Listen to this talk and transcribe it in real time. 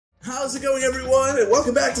How's it going, everyone? And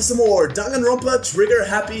welcome back to some more Danganronpa Trigger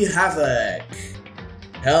Happy Havoc.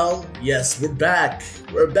 Hell yes, we're back.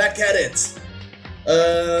 We're back at it.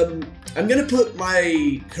 I'm gonna put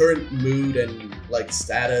my current mood and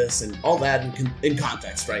status and all that in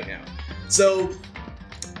context right now. So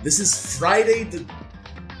this is Friday the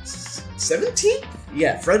 17th?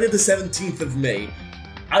 Yeah, Friday the 17th of May.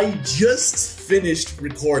 I just finished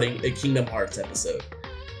recording a Kingdom Hearts episode.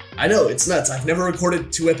 I know, it's nuts. I've never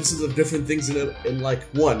recorded 2 episodes of different things in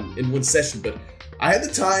one session, but I had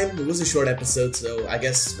the time. It was a short episode, so I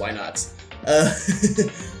guess why not?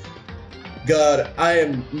 God, I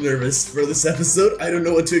am nervous for this episode. I don't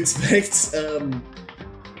know what to expect.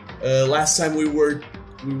 Last time we were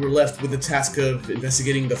left with the task of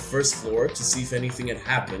investigating the first floor to see if anything had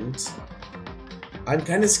happened. I'm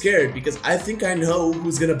kind of scared because I think I know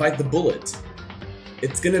who's gonna bite the bullet.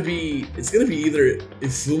 It's gonna be either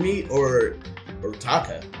Ifumi or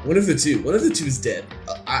Taka. One of the two. One of the two is dead.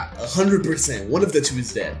 100%. One of the two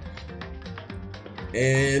is dead.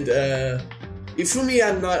 And Ifumi,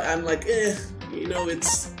 I'm like,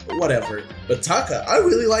 it's whatever. But Taka, I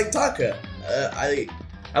really like Taka. I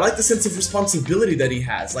like the sense of responsibility that he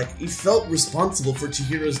has. Like, he felt responsible for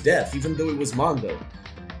Chihiro's death, even though it was Mondo.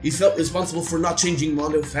 He felt responsible for not changing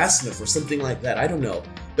Mondo fast enough or something like that. I don't know.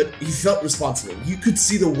 But he felt responsible. You could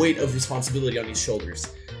see the weight of responsibility on his shoulders.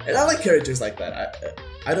 And I like characters like that.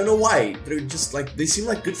 I don't know why. They're just they seem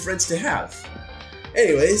like good friends to have.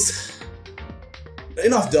 Anyways,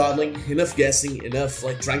 enough dawdling, enough guessing, enough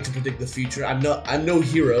trying to predict the future. I'm no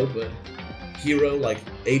hero, but hero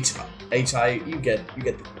H.I. You get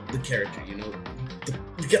the character, you know.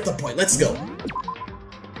 You get the point. Let's go.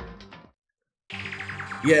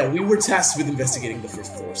 Yeah, we were tasked with investigating the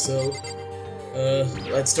first floor, so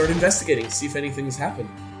let's start investigating, see if anything's happened.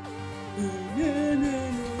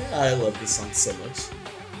 I love this song so much.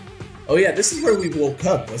 Oh yeah, this is where we woke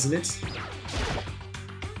up, wasn't it?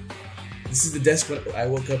 This is the desk I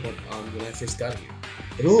woke up on when I first got here.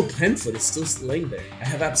 The little pamphlet is still laying there. I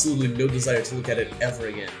have absolutely no desire to look at it ever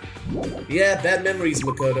again. Yeah, bad memories,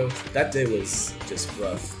 Makoto. That day was just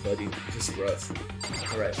rough, buddy. Just rough.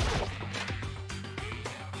 Alright.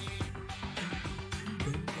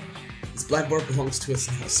 Blackboard belongs to us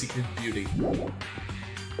now, secret beauty.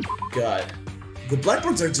 God. The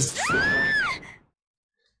blackboards are just...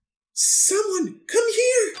 Someone, come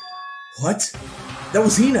here! What? That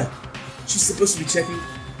was Hina. She's supposed to be checking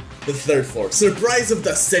the 3rd floor. Surprise of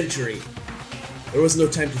the century! There was no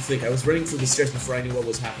time to think. I was running for the stairs before I knew what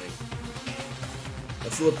was happening. I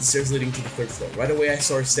flew up the stairs leading to the 3rd floor. Right away I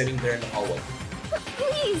saw her standing there in the hallway.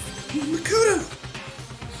 Please! Makoto!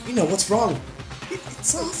 Hina, what's wrong?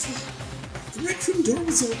 It's awful. The rec room door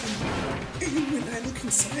was open, and when I looked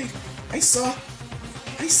inside, I saw...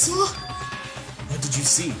 What did you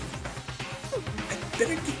see? I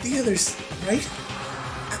better get the others, right?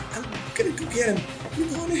 I'm gonna go get them. You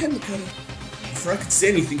go on ahead, Makoto. Before I could say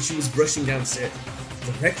anything, she was brushing downstairs.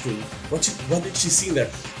 The rec room? What did she see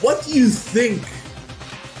there? What do you think?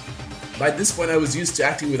 By this point, I was used to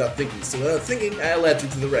acting without thinking, so without thinking, I led her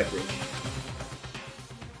to the rec room.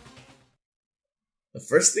 The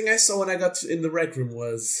first thing I saw when I got in the rec room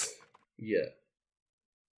was... yeah.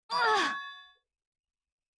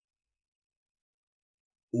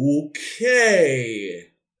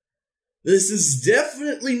 Okay. This is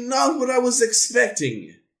definitely not what I was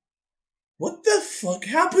expecting. What the fuck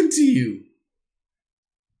happened to you?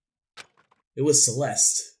 It was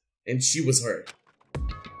Celeste, and she was hurt.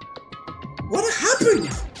 What happened?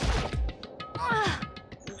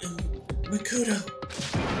 Makoto.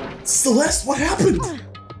 Celeste, what happened?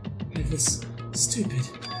 I was stupid.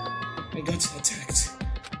 I got attacked.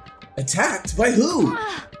 Attacked? By who?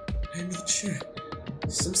 I'm not sure.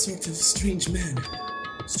 Some sort of strange man.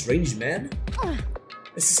 Strange man?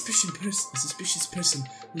 A suspicious person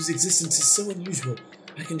whose existence is so unusual,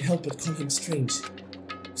 I can't help but call him strange.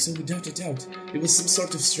 So without a doubt, it was some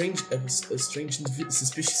sort of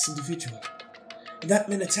suspicious individual. And that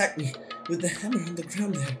man attacked me with the hammer on the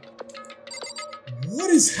ground there.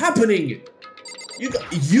 What is happening? You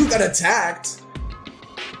got attacked?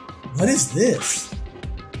 What is this?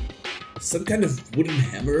 Some kind of wooden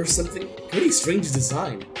hammer or something? Pretty strange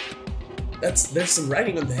design. There's some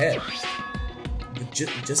writing on the head. But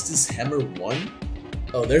just this hammer 1?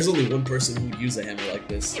 Oh, there's only one person who would use a hammer like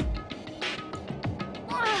this.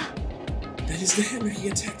 That is the hammer he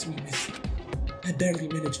attacked me with. I barely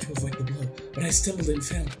managed to avoid the blow, but I stumbled and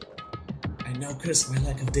fell. I now curse my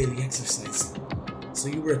lack of daily exercise. So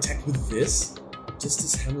you were attacked with this? Just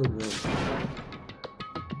this hammer 1.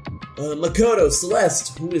 Makoto,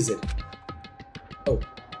 Celeste, who is it? Oh.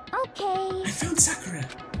 Okay. I found Sakura.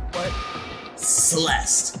 What?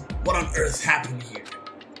 Celeste, what on earth happened here?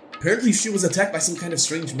 Apparently she was attacked by some kind of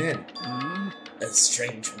strange man. A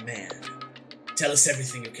strange man. Tell us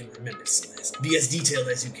everything you can remember, Celeste. Be as detailed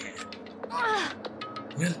as you can.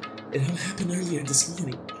 Well, it all happened earlier this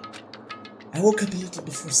morning. I woke up a little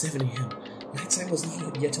before 7 a.m. Nighttime was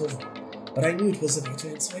not yet over, but I knew it was about to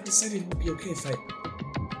end, so I decided it would be okay if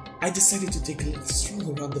I decided to take a little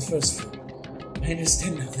stroll around the first floor. I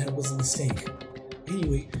understand now that it was a mistake.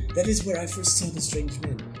 Anyway, that is where I first saw the strange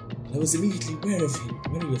man. I was immediately wary of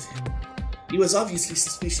him. He was obviously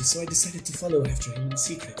suspicious, so I decided to follow after him in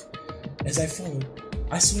secret. As I followed,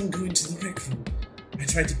 I saw him go into the rec room. I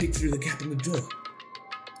tried to peek through the gap in the door,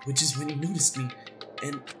 which is when he noticed me,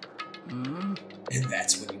 and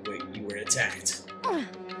that's when you were attacked.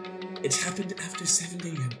 It happened after 7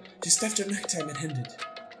 a.m., just after nighttime had ended.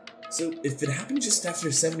 So if it happened just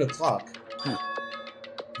after 7 o'clock,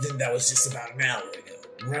 then that was just about an hour ago,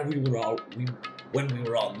 when we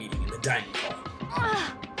were all meeting in the dining hall.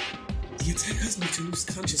 The attack caused me to lose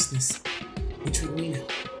consciousness, which would mean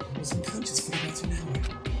I was unconscious for about an hour.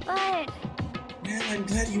 But... Well, I'm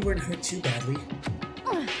glad you weren't hurt too badly.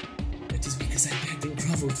 That is because I begged and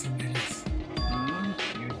groveled for my life.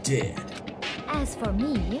 You did. As for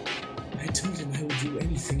me... I told him I would do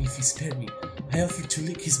anything if he spared me. I offered to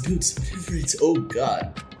lick his boots, whatever it's... Oh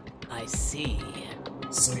god. I see.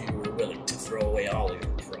 So you were willing to throw away all your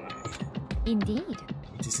pride. Indeed.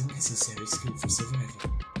 It is a necessary skill for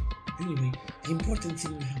survival. Anyway, the important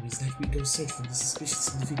thing now is that we go search for the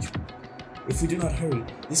suspicious individual. If we do not hurry,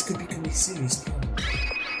 this could become a serious problem.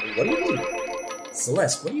 What do you mean?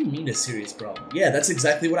 Celeste, what do you mean a serious problem? Yeah, that's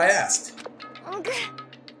exactly what I asked.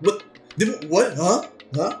 What? What? Huh?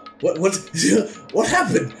 What? What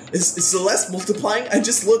happened? Is Celeste multiplying? I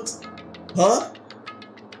just looked. Huh?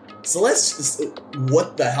 Celeste?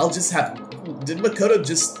 What the hell just happened? Did Makoto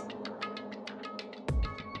just...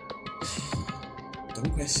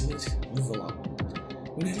 Don't question it. Move along.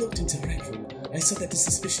 When I looked into the rec room, I saw that the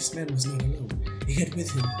suspicious man was not alone. He had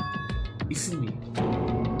with him Ifumi.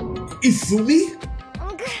 Ifumi?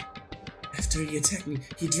 After he attacked me,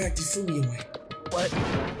 he dragged Ifumi away. What?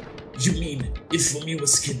 You mean Ifumi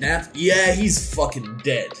was kidnapped? Yeah, he's fucking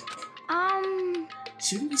dead.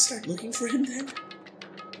 Shouldn't we start looking for him then?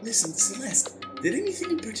 Listen, Celeste, did anything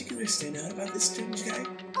in particular stand out about this strange guy?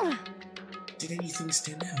 Did anything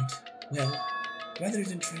stand out? Well, rather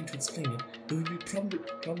than trying to explain it, it would be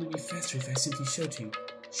probably be faster if I simply showed you.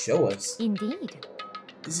 Show us? Indeed.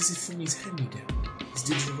 This is Ifumi's hand-me-down, his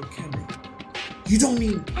digital camera. You don't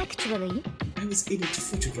mean... Actually... I was able to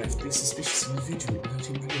photograph this suspicious individual without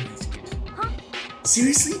him realizing it. Huh?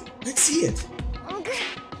 Seriously? Let's see it! I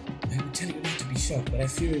would tell you not to be shocked, but I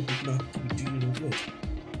fear it would not do you no good.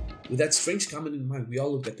 With that strange comment in mind, we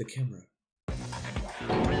all looked at the camera.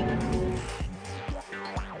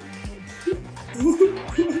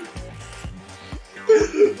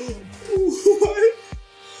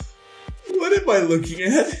 What am I looking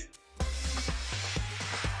at?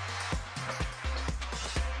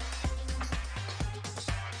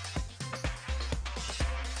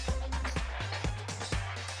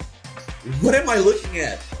 What am I looking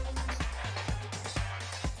at?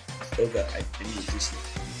 Oh god, I need to do something.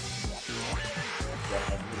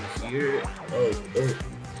 Here. Oh.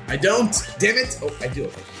 I don't! Damn it! Oh, I do.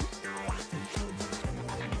 Okay.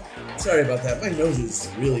 Sorry about that. My nose is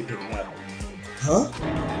really picking up. Huh?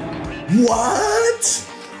 What?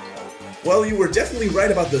 Well, you were definitely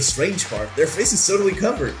right about the strange part. Their face is totally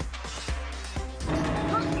covered.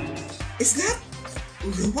 Is that a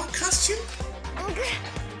robot costume?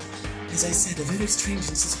 As I said, a very strange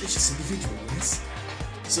and suspicious individual, yes?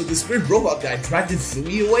 So this weird robot guy dragged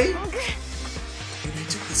Ifumi away? And I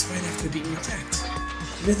took this right after being attacked.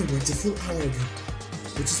 In other words, a full hour ago.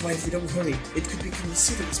 Which is why if we don't hurry, it could become a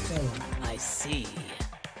serious problem. I see.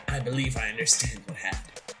 I believe I understand what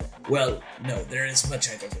happened. Well, no, there is much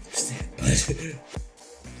I don't understand, but...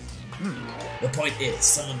 The point is,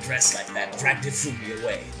 someone dressed like that dragged Ifumi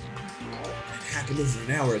away. That happened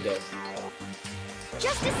over an hour ago.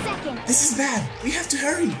 Just a second. This is bad. We have to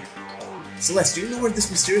hurry. Celeste, do you know where this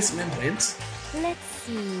mysterious man went? Let's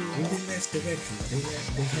see. When they left the red room,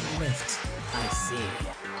 they had left. I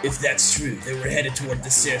see. If that's true, they were headed toward the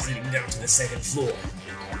stairs leading down to the second floor.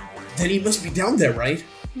 Then he must be down there, right?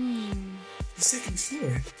 The second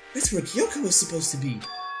floor? That's where Kyoko was supposed to be.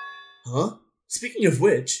 Huh? Speaking of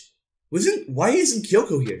which, why isn't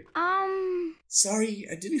Kyoko here? Sorry,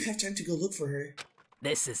 I didn't have time to go look for her.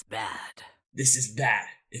 This is bad. This is bad.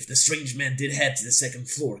 If the strange man did head to the second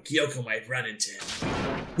floor, Kyoko might run into him.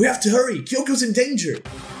 We have to hurry! Kyoko's in danger!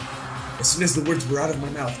 As soon as the words were out of my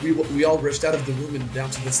mouth, we all rushed out of the room and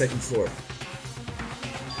down to the second floor.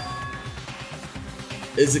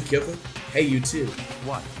 Is it Kyoko? Hey, you too.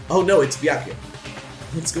 What? Oh no, it's Byakuya.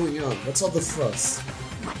 What's going on? What's all the fuss?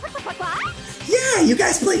 What? Yeah, you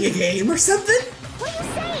guys playing a game or something? What are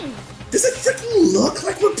you saying? Does it freaking look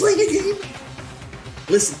like we're playing a game?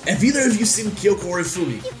 Listen, have either of you seen Kyoko or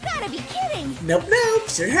Ifumi? You gotta be kidding! Nope,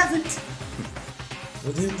 sure haven't.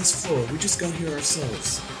 Well, they're on this floor. We just got here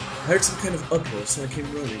ourselves. I heard some kind of uproar, so I came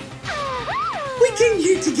running. We came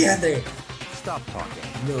here together! Stop talking.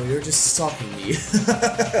 No, you're just stalking me.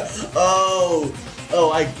 Oh,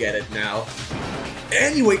 I get it now.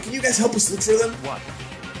 Anyway, can you guys help us look for them? What?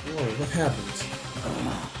 Whoa, what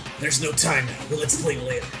happened? There's no time now, but let's play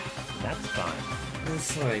later. That's fine. Oh,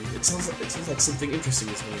 fine. It sounds like something interesting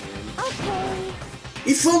is going on. Okay.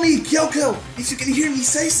 Ifumi, Kyoko, if you can hear me,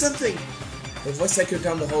 say something! Her voice echoed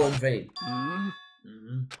down the hall in vain.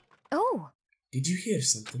 Oh. Did you hear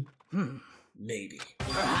something? Maybe.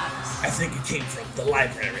 I think it came from the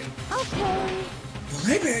library. Okay. The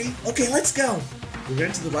library? Okay, let's go! We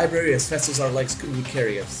ran to the library as fast as our legs could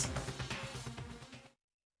carry us.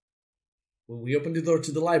 When we opened the door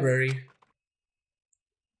to the library...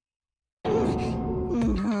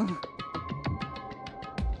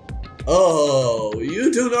 Oh,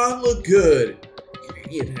 you do not look good.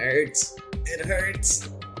 It hurts. It hurts.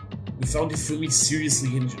 We found Ifumi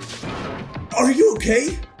seriously injured. Are you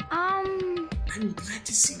okay? I'm glad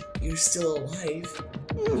to see you're still alive.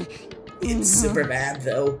 It's super bad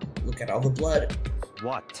though. Look at all the blood.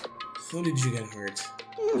 What? How did you get hurt?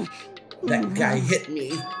 That guy hit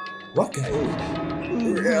me. What guy?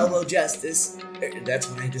 Robo Justice. That's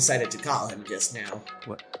what I decided to call him just now.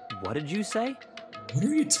 What did you say? What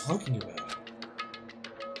are you talking about?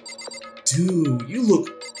 Dude, you look...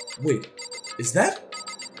 Wait, is that?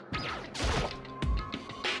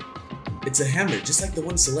 It's a hammer, just like the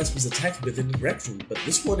one Celeste was attacked with in the rec room, but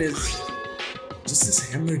this one is... just this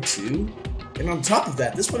hammer too? And on top of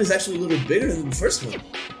that, this one is actually a little bigger than the first one.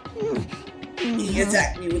 He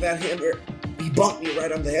attacked me with that hammer. He bumped me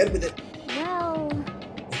right on the head with it. Well...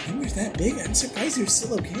 The hammer's that big? I'm surprised you're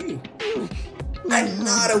still okay. I'm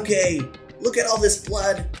not okay! Look at all this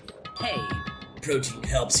blood! Hey! Protein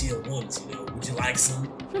helps heal wounds, you know. Would you like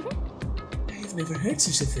some? I've never heard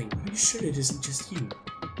such a thing. Are you sure it isn't just you?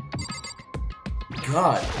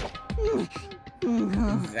 God.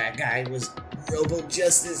 That guy was Robo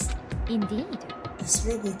Justice. Indeed. This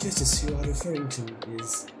Robo Justice you are referring to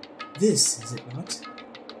is this, is it not?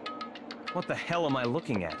 What the hell am I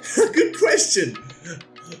looking at? Good question!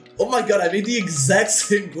 Oh my god, I made the exact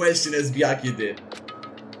same question as Byakuya did.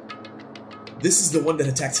 This is the one that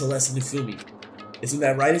attacked Celeste and Ifumi. Isn't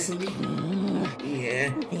that right, Ifumi?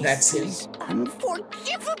 Yeah, that's him.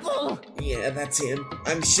 Unforgivable! Yeah, that's him.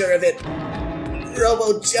 I'm sure of it.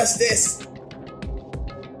 Robo Justice!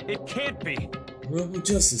 It can't be! Robo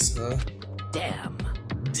Justice, huh? Damn.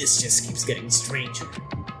 This just keeps getting stranger.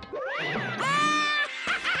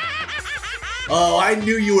 Oh, I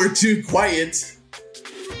knew you were too quiet.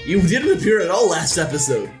 You didn't appear at all last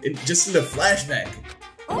episode. Just in a flashback.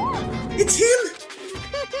 It's him!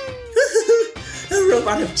 A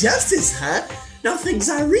robot of justice, huh? Now things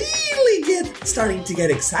are really starting to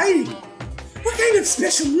get exciting. What kind of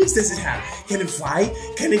special moves does it have? Can it fly?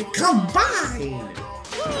 Can it combine?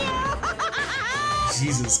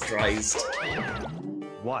 Jesus Christ.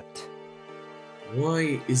 What?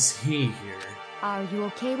 Why is he here? Are you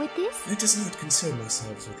okay with this? I does not concern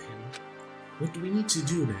myself with him. What we need to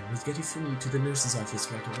do now is get Ifumi to the nurse's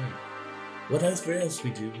office right away. Whatever else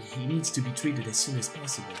we do, he needs to be treated as soon as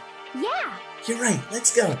possible. Yeah! You're right,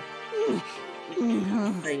 let's go!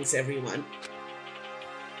 Thanks, everyone.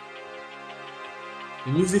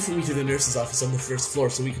 We moved Ifumi to the nurse's office on the first floor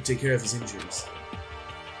so we could take care of his injuries.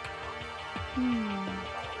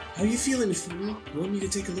 How are you feeling, Ifumi? You want me to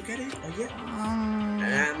take a look at it? Are you?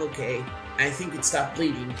 I'm okay. I think it stopped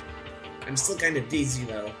bleeding. I'm still kind of dizzy,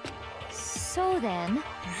 though. So then...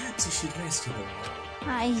 Perhaps you should rest a little.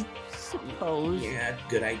 I suppose... Yeah,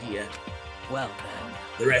 good idea. Well then.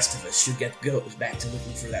 The rest of us should go back to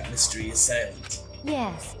looking for that mystery assailant.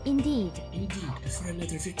 Yes, indeed. Indeed, before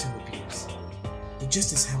another victim appears. The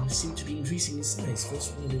Justice Hammer seemed to be increasing in size,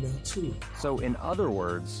 first one and now two. So in other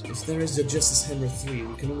words... If there is a Justice Hammer 3,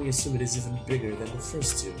 we can only assume it is even bigger than the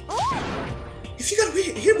first two. If you got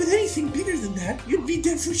hit with anything bigger than that, you'd be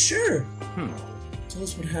dead for sure! Tell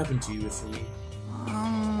us what happened to you, Ifumi.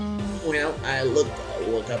 Well, I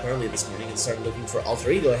woke up early this morning and started looking for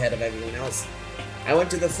Alter Ego ahead of everyone else. I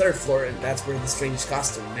went to the third floor, and that's where the strange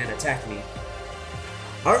costume man attacked me.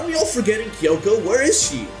 Aren't we all forgetting Kyoko? Where is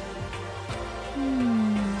she?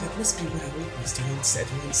 That must be what I witnessed around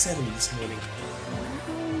 7 this morning.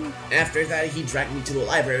 After that, he dragged me to the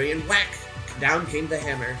library and whack! Down came the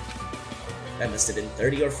hammer. That must have been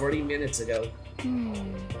 30 or 40 minutes ago. At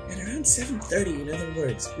around 7:30, in other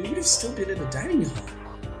words, we would have still been in the dining hall.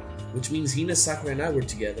 Which means Hina, Sakura, and I were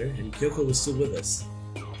together, and Kyoko was still with us.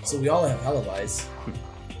 So we all have alibis.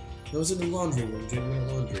 I was in the laundry room doing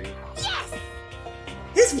my laundry. Yes!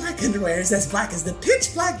 His black underwear is as black as the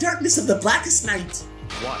pitch black darkness of the blackest night.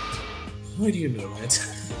 What? Why do you know that?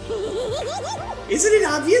 Isn't it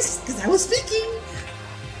obvious? Because I was speaking!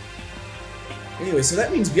 Anyway, so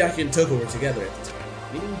that means Byakuya and Toko were together at the time,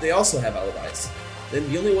 meaning they also have alibis.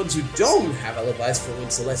 Then the only ones who don't have alibis for when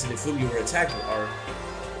Celeste and Ifumi were attacked are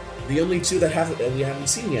the only two that we haven't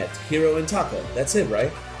seen yet, Hiro and Taka. That's it,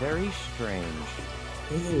 right? Very strange.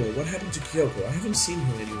 By the way, what happened to Kyoko? I haven't seen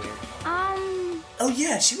her anywhere. Oh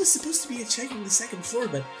yeah, she was supposed to be checking the second floor,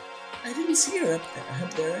 but I didn't see her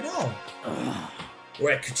up there at all.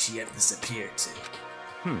 Where could she have disappeared to?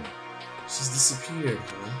 She's disappeared,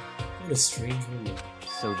 huh? What a strange woman.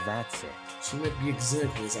 So that's it. She might be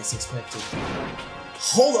exactly as I suspected.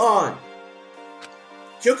 Hold on!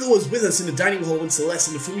 Kyoko was with us in the dining hall when Celeste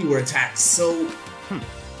and Ifumi were attacked, so... I'm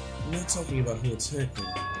not talking about who attacked them.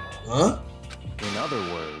 Huh? In other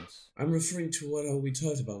words... I'm referring to what we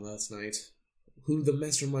talked about last night. Who the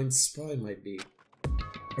mastermind spy might be.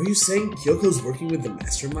 Are you saying Kyoko's working with the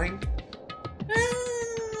mastermind?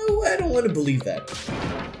 I don't want to believe that.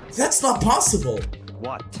 That's not possible!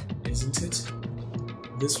 What? Isn't it?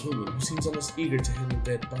 This woman, who seems almost eager to handle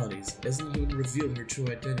dead bodies, hasn't even revealed her true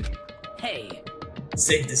identity. Hey!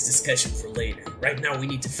 Save this discussion for later. Right now we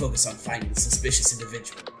need to focus on finding the suspicious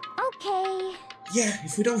individual. Okay. Yeah,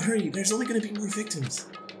 if we don't hurry, there's only gonna be more victims.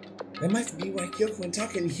 That might be why Kyoko and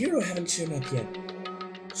Taka and Hiro haven't shown up yet.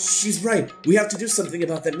 She's right. We have to do something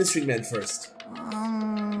about that mystery man first.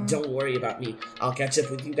 Don't worry about me. I'll catch up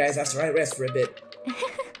with you guys after I rest for a bit.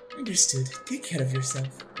 Understood. Take care of yourself.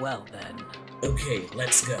 Well then. Okay,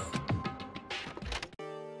 let's go.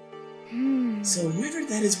 So whoever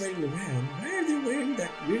that is running around, why are they wearing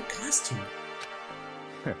that weird costume?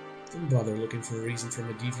 Don't bother looking for a reason from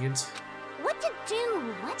a deviant. What to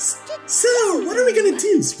do? What's to do? So, what are we gonna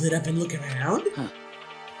do? Split up and look around?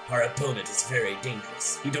 Our opponent is very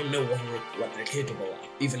dangerous. We don't know what they're capable of,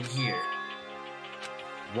 even here.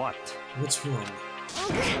 What? What's wrong?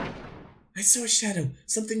 I saw a shadow,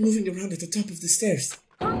 something moving around at the top of the stairs.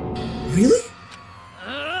 Really?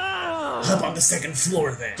 Up on the second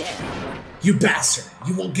floor then. Damn. You bastard!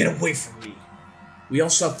 You won't get away from me! We all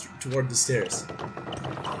shot toward the stairs.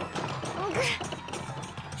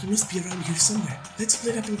 He must be around here somewhere. Let's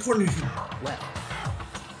split up and corner him. Well.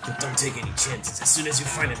 But don't take any chances. As soon as you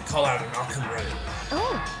find him, call out and I'll come running.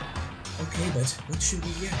 Oh, Okay, but what should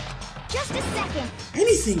we get? just a second.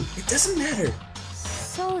 Anything! It doesn't matter!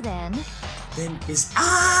 So then... Then is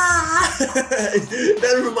That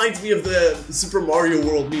reminds me of the Super Mario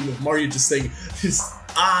World meme of Mario just saying his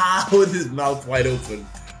with his mouth wide open.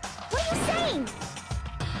 What are you saying?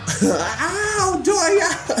 Ow, Doya!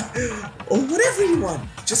 Or whatever you want.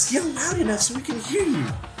 Just yell loud enough so we can hear you.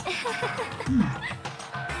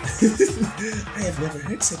 I have never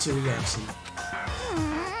heard such a reaction.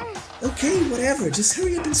 Okay, whatever. Just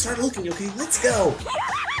hurry up and start looking, okay? Let's go.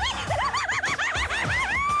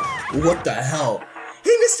 What the hell?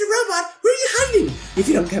 Hey, Mr. Robot, where are you hiding? If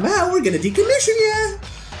you don't come out, we're gonna decommission you.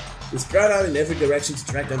 We sprout out in every direction to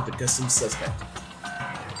track down the custom suspect.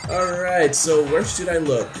 Alright, so where should I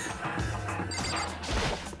look?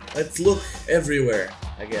 Let's look everywhere,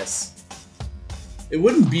 I guess. It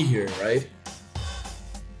wouldn't be here, right?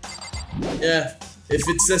 Yeah, if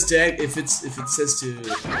it says to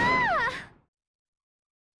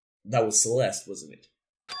That was Celeste, wasn't it?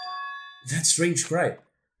 That strange cry.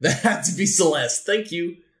 That had to be Celeste, thank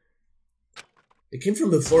you. It came from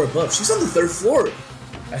the floor above. She's on the 3rd floor.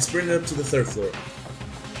 I sprinted up to the 3rd floor.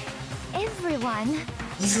 Everyone.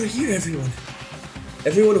 Over here, everyone.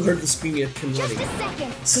 Everyone who heard the scream yet came Just running. a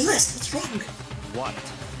second. Celeste, what's wrong? What?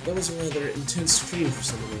 That was a rather intense scream for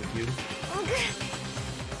someone like you.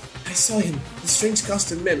 I saw him, the strange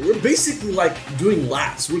costume man. We're basically like doing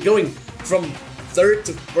laps. We're going from 3rd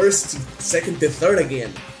to 1st to 2nd to 3rd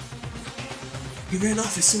again. He ran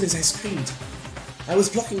off as soon as I screamed. I was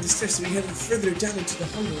blocking the stairs so he headed further down into the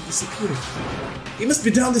hall and disappeared. He must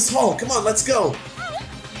be down this hall. Come on, let's go.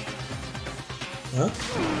 Huh?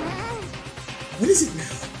 What is it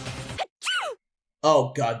now?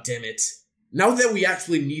 Oh, god damn it. Now that we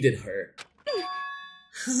actually needed her.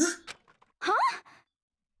 Huh? Huh?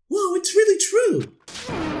 Whoa, it's really true.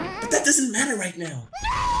 But that doesn't matter right now.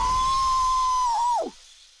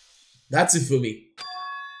 That's Ifumi.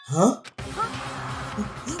 Huh? Huh?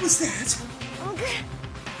 What was that? Ugh.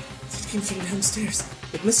 It came from downstairs.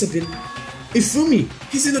 It must have been... Ifumi!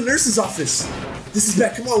 He's in the nurse's office! This is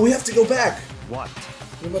bad. Come on, we have to go back! What?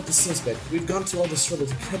 What about the suspect? We've gone to all this trouble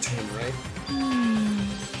to catch him, right?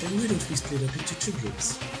 Then why don't we split up into 2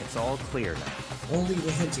 groups? It's all clear now. Only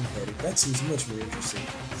the hunting party. That seems much more interesting.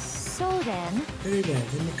 So then... Very well,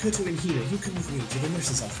 then Makoto and Hina, you come with me to the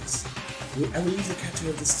nurse's office. I will leave the capture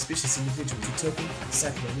of the suspicious individual to Token,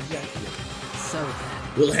 Sakura, and Yakuya. So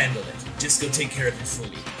then. We'll handle it. Just go take care of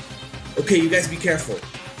Ifumi. Okay, you guys be careful.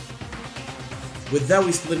 With that,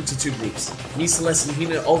 we split into 2 groups. Me, Celeste, and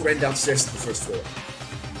Hina all ran downstairs to the first floor.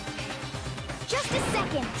 Just a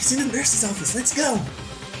second. He's in the nurse's office. Let's go.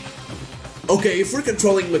 Okay, if we're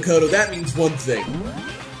controlling Makoto, that means one thing.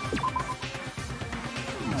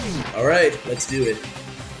 Alright, let's do it.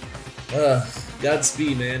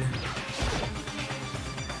 Godspeed, man.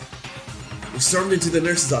 We stormed into the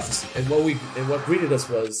nurse's office, and what greeted us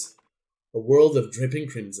was a world of dripping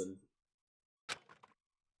crimson.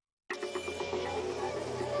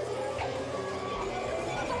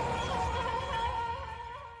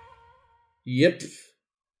 Yep.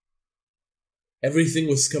 Everything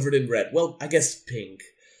was covered in red. Well, I guess pink.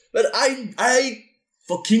 But I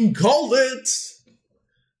fucking called it!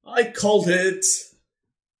 I called it!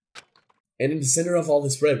 And in the center of all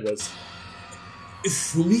this red was...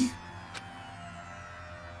 Ifumi?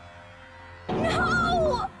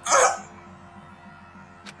 No! Ah!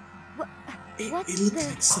 What It looks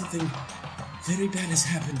like something very bad has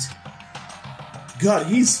happened.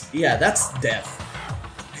 God, yeah, that's death.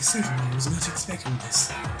 I certainly was not expecting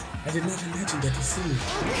this. I did not imagine that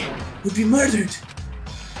Ifumi would be murdered.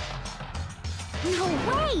 No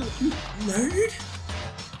way! Murdered?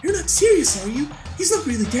 You're not serious, are you? He's not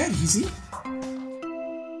really dead, is he?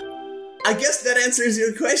 I guess that answers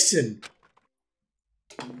your question.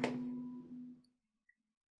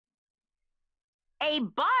 A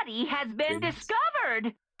body has been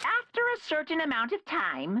discovered. After a certain amount of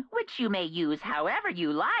time, which you may use however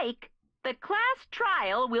you like, the class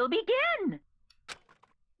trial will begin.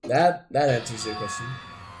 That answers your question.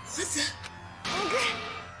 What the?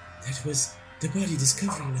 That was the body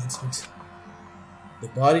discovery announcement. The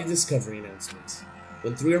body discovery announcement.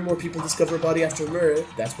 When 3 or more people discover a body after murder,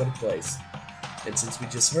 that's what it plays. And since we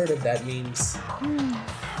just heard it, that means...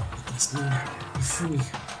 It must mean Ifumi.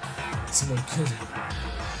 Someone killed him.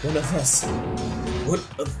 One of us. One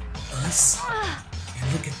of us?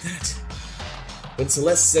 And look at that. When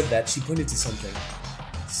Celeste said that, she pointed to something.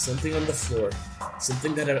 Something on the floor.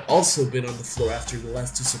 Something that had also been on the floor after the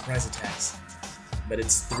last 2 surprise attacks. But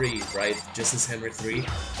it's 3, right? Just as hammer 3.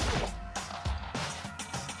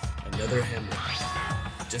 Another hammer.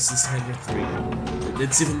 Just as hammer 3. And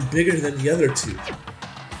it's even bigger than the other 2.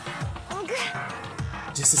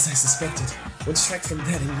 Just as I suspected. One strike from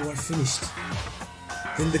that and you are finished.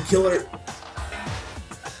 Then the killer...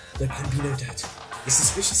 There can be no doubt. The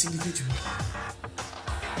suspicious individual.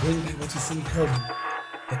 Going by what Ifumi called him,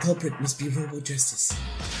 the culprit must be Robo Justice.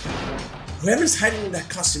 Whoever's hiding in that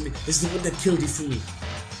costume is the one that killed Ifumi.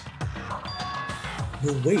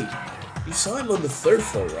 No, wait. You saw him on the 3rd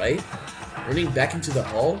floor, right? Running back into the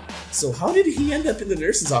hall? So how did he end up in the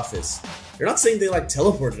nurse's office? You're not saying they like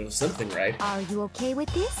teleported or something, right? Are you okay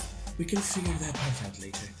with this? We can figure that part out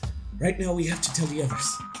later. Right now we have to tell the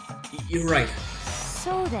others. You're right.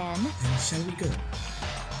 So then... Then shall we go?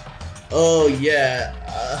 Oh yeah.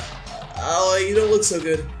 Oh, you don't look so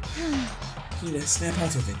good. Hina, snap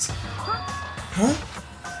out of it. Huh?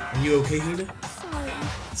 Are you okay, Hina? Sorry.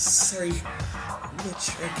 Sorry. I'm not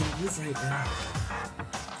sure I can move right now.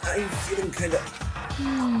 I'm feeling kinda...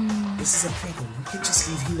 This is a problem. We can't just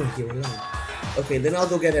leave Hina here alone. Okay, then I'll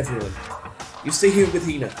go get everyone. You stay here with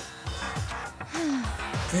Hina.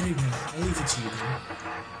 Very well. I'll leave it to you then.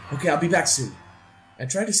 Okay, I'll be back soon. I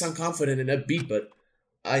tried to sound confident and upbeat, but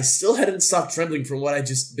I still hadn't stopped trembling from what I'd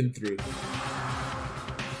just been through.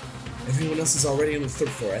 Everyone else is already on the 3rd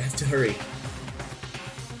floor. I have to hurry.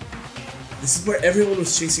 This is where everyone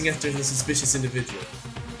was chasing after the suspicious individual.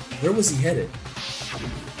 Where was he headed?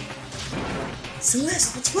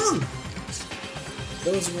 Celeste, what's wrong?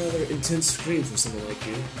 That was a rather intense scream for someone like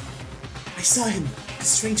you. I saw him, a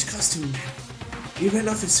strange costume man. He ran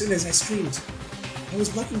off as soon as I screamed. I was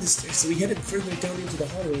blocking the stairs, so he headed further down into the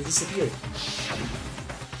hallway and disappeared.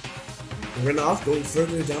 He ran off, going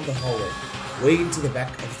further down the hallway. Way into the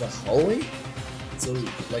back of the hallway? So,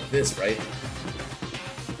 like this, right?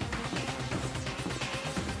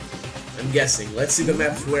 I'm guessing. Let's see the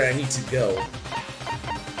map of where I need to go.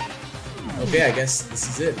 Okay, I guess this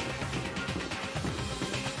is it.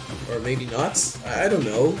 Or maybe not? I don't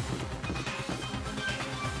know.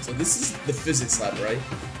 this is the physics lab, right?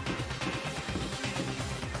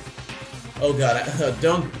 Oh god,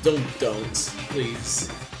 don't,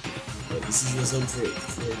 please. This is the zone for the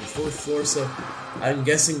 4th floor, so I'm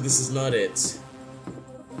guessing this is not it.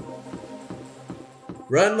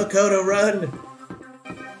 Run, Makoto, run!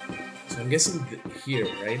 So I'm guessing here,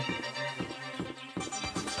 right?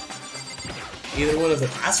 Either one of the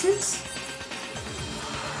classrooms?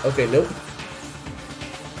 Okay, nope.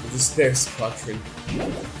 The spare spot for...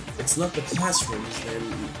 It's not the classrooms,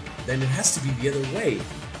 then it has to be the other way.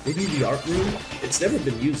 Maybe the art room? It's never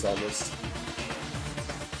been used, almost.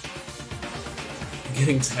 I'm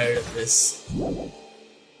getting tired of this.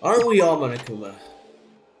 Aren't we all, Monokuma?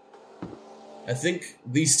 I think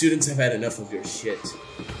these students have had enough of your shit.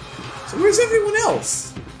 So where's everyone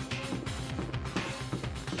else?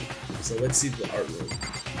 So let's see the art room.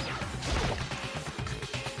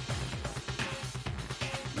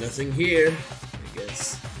 Nothing here, I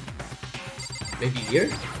guess. Maybe here?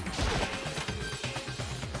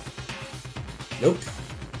 Nope.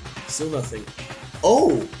 Still nothing.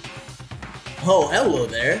 Oh! Oh, hello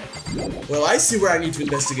there. Well, I see where I need to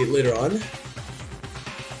investigate later on.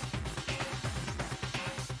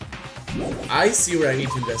 I see where I need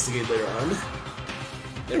to investigate later on.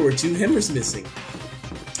 There were 2 hammers missing.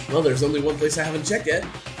 Well, there's only one place I haven't checked yet,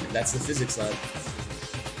 and that's the physics lab.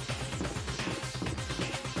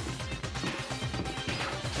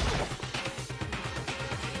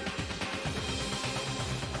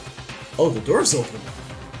 Oh, the door's open.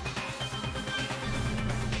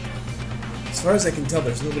 As far as I can tell,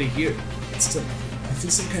 there's nobody here. But still, I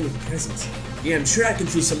feel some kind of presence. Yeah, I'm sure I can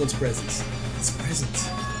feel someone's presence. It's presence.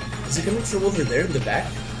 Is it coming from over there in the back?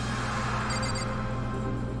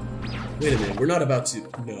 Wait a minute, we're not about to...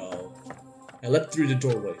 No. I leapt through the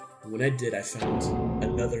doorway, and when I did, I found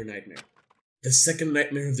another nightmare. The second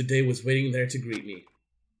nightmare of the day was waiting there to greet me.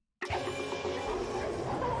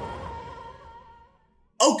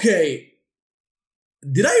 Okay.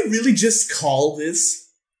 Did I really just call this?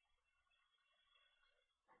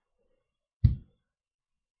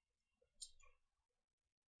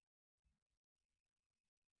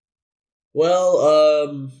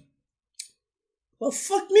 Well,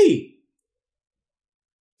 fuck me.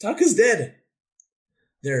 Taka's dead.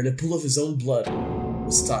 There, in a pool of his own blood,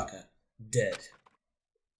 was Taka, dead.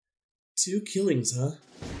 2 killings, huh?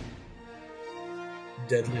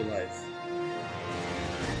 Deadly life.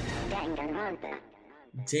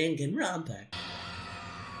 Danganronpa.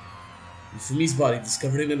 Yufumi's body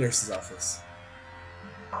discovered in a nurse's office.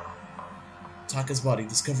 Taka's body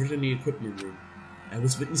discovered in the equipment room. I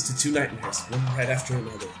was witness to 2 nightmares, one right after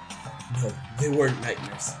another. No, they weren't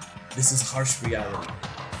nightmares. This is harsh reality.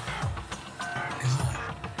 God,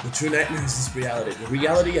 the true nightmare is this reality. The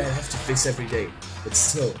reality I have to face every day. But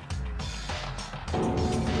still.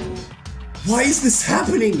 Why is this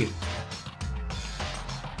happening?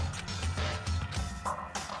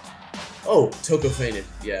 Oh, Toko fainted,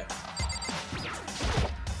 yeah.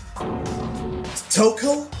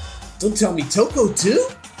 Toko? Don't tell me Toko too?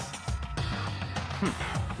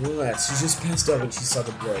 Relax, she just passed out when she saw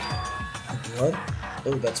the blood. The blood?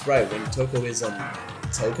 Oh, that's right, when Toko is,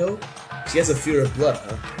 Toko? She has a fear of blood,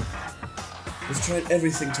 huh? We've tried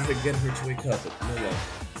everything to get her to wake up, but no luck.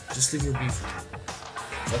 Just leave her be for now.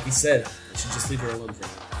 Like he said, I should just leave her alone for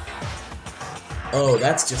now. Oh,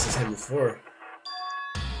 that's just his hammer 4.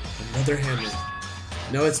 Another hammer.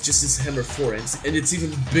 Now it's just his hammer 4, and it's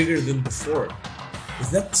even bigger than before. Is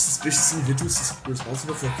that suspicious individual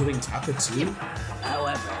responsible for killing Taka too?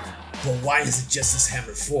 However... But why is it just his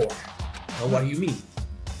hammer 4? Well, what do you mean?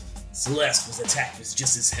 Celeste was attacked with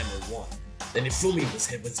just his hammer 1. Then Ifumi was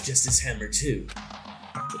hit with just his hammer 2.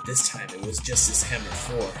 But this time it was just his hammer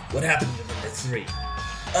 4. What happened to number 3?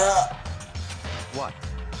 What?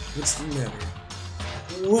 What's the matter?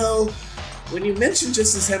 Well, when you mentioned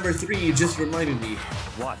just his hammer 3, you just reminded me.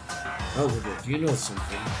 What? Oh, Robert, you know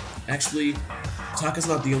something. Actually, Taka's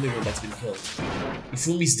not the only one that's been killed.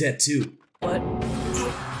 Ifumi's dead too. What?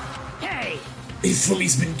 Hey!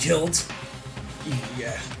 Ifumi's been killed?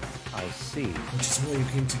 Yeah. I see. Which is why you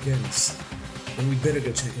came to get us. Then we better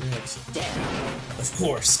go check it out. Damn. Of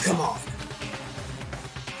course, come on!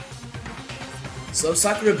 So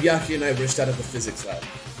Sakura, Byakuya, and I rushed out of the physics lab.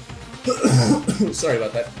 Sorry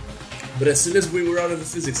about that. But as soon as we were out of the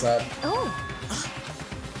physics lab... Oh.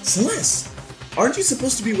 Celeste! Aren't you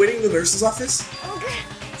supposed to be waiting in the nurse's office? Okay.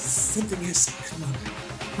 Something has come up.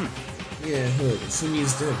 Yeah, I heard. Fumi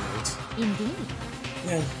is dead, right? Indeed.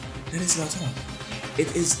 Well, that is not all.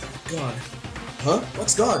 It is gone. Huh?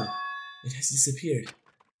 What's gone? It has disappeared.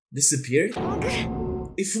 Disappeared? Okay.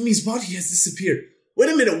 Ifumi's body has disappeared. Wait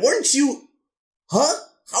a minute, weren't you... Huh?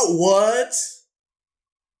 Oh, what?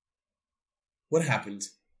 What happened?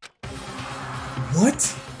 What?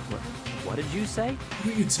 What did you say?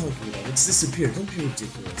 What are you talking about? It's disappeared. Don't be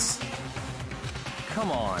ridiculous.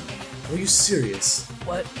 Come on. Are you serious?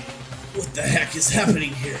 What? What the heck is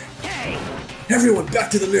happening here? Hey! Everyone back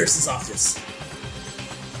to the nurse's office!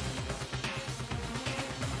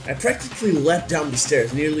 I practically leapt down the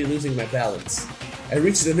stairs, nearly losing my balance. I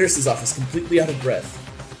reached the nurse's office completely out of breath.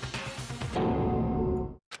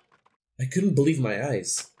 I couldn't believe my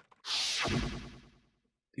eyes.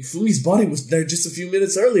 Ifumi's body was there just a few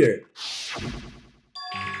minutes earlier.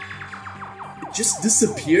 It just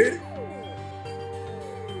disappeared?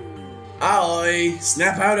 Aoi!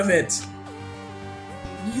 Snap out of it!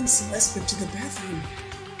 Me and Celeste went to the bathroom,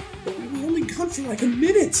 but we were only gone for like a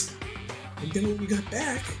minute! And then when we got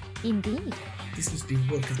back... Indeed. This must be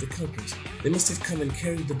work of the culprit. They must have come and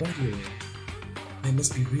carried the body away. I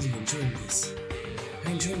must be really enjoying this.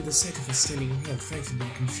 I enjoy the sight of us standing around frightened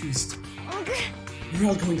and confused. We're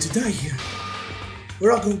all going to die here.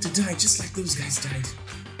 We're all going to die just like those guys died.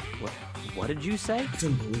 What did you say? I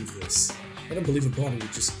don't believe this. I don't believe a body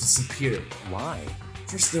would just disappear. Why?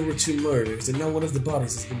 First there were 2 murders, and now one of the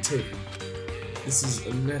bodies has been taken. This is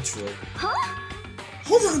unnatural. Huh?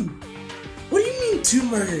 Hold on! What do you mean 2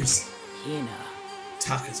 murders? Hina.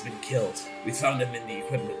 Taka's been killed. We found him in the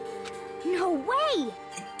equipment. No way!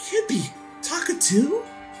 It can't be Taka too?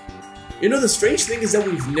 You know, the strange thing is that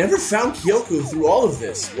we've never found Kyoko through all of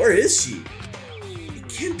this. Where is she? It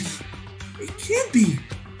can't be. It can't be.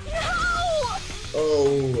 No!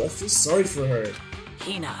 Oh, I feel sorry for her.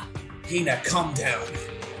 Hina. Hina, calm down.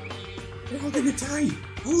 We're all gonna die.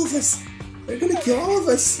 All of us. They're gonna kill all of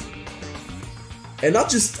us. And not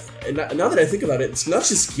just... And now that I think about it, it's not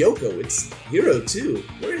just Kyoko, it's Hiro too.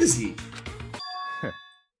 Where is he?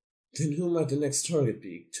 Then who might the next target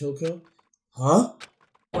be? Toko? Huh?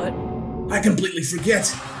 What? I completely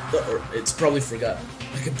forget. Or it's probably forgot.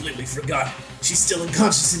 I completely forgot. She's still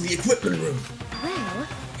unconscious in the equipment room. Well,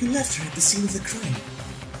 You left her at the scene of the crime.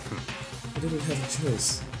 I didn't have a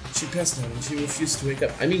choice. She passed out and she refused to wake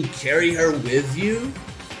up. I mean, carry her with you?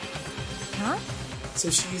 huh? So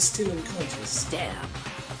she is still unconscious. Damn.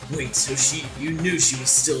 Wait, so you knew she was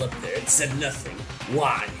still up there and said nothing.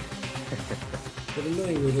 Why? That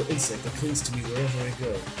annoying little insect that clings to me wherever I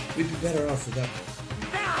go. We'd be better off without her.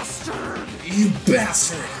 Bastard! You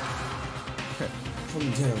bastard!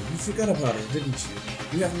 Calm down. You forgot about her, didn't you?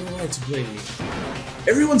 You have no right to blame me.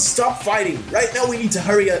 Everyone stop fighting! Right now we need to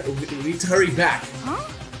hurry up. We need to hurry back. Huh?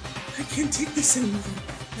 I can't take this anymore.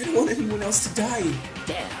 I don't want anyone else to die.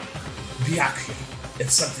 Damn. Byakuya, if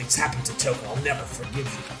something's happened to Toko, I'll never forgive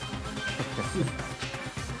you.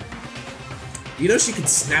 You know she could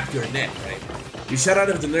snap your neck, right? We shot out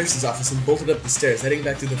of the nurse's office and bolted up the stairs, heading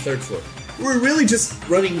back to the 3rd floor. We were really just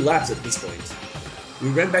running laps at this point. We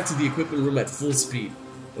ran back to the equipment room at full speed.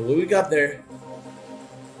 And when we got there...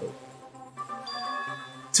 Oh.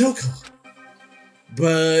 Toko!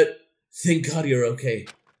 But... thank God you're okay.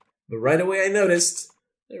 But right away I noticed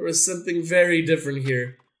there was something very different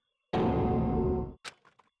here.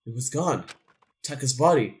 It was gone. Taka's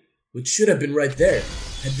body, which should have been right there,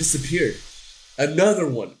 had disappeared. Another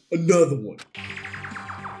one. Another one.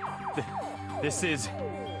 This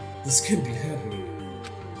can't be happening.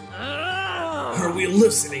 Are we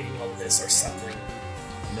hallucinating all this or something?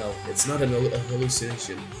 No, it's not a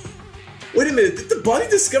hallucination. Wait a minute, did the body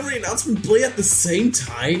discovery announcement play at the same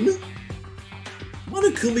time?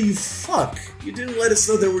 Monokuma, you fuck! You didn't let us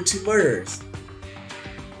know there were 2 murders.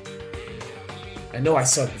 I know I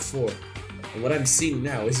saw it before, and what I'm seeing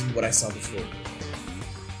now isn't what I saw before.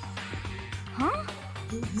 Huh?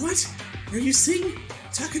 What? Are you saying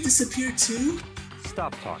Taka disappeared too?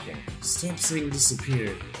 Stop talking. Stop saying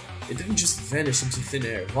disappeared. It didn't just vanish into thin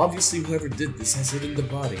air. Obviously whoever did this has hidden the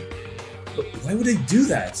body. But why would they do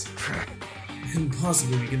that? I couldn't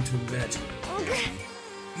possibly begin to imagine.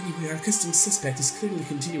 Anyway, our custom suspect is clearly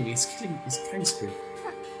continuing his crime spree.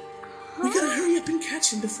 We gotta hurry up and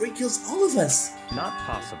catch him before he kills all of us. Not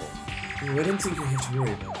possible. Oh, I don't think you have to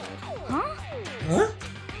worry about that. Huh?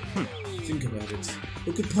 Huh? Think about it.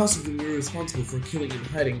 Who could possibly be responsible for killing and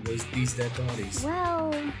hiding these dead bodies?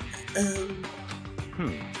 Well...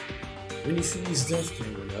 When Ifumi's death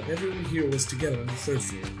came up, everyone here was together on the 3rd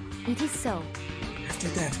floor. It is so. After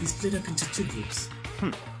that, we split up into 2 groups.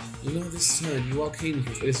 You know, this time you all came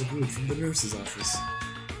here as a group from the nurse's office.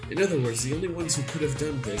 In other words, the only ones who could have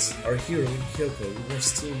done this are Hiro and Kyoko, who are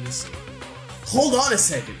still missing. Hold on a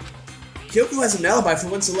second! Kyoko has an alibi for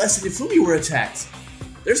when Celeste and Ifumi were attacked.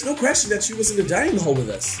 There's no question that she was in the dining hall with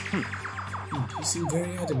us. You seem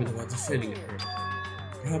very adamant about defending her.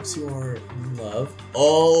 Perhaps you are in love.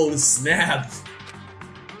 Oh, snap!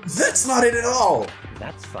 That's not it at all!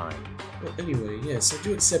 That's fine. Well, anyway, yes, I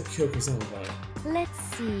do accept Kyoko's alibi. Let's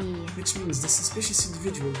see. Which means the suspicious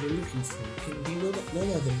individual we're looking for can be none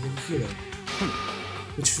other than Hiro.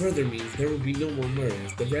 Which further means there will be no more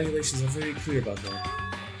murders. The regulations are very clear about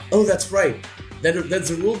that. Oh, that's right! That's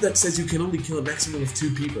a rule that says you can only kill a maximum of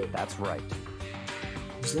 2 people. That's right.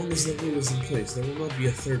 As long as that rule is in place, there will not be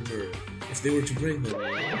a third murder. If they were to break the rule...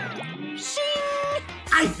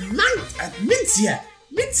 I might at Mincia!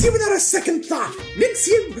 Mincia without a second thought!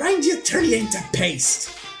 Mincia grind you, turn you into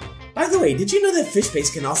paste! By the way, did you know that fish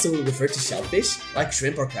paste can also refer to shellfish? Like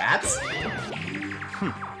shrimp or crabs?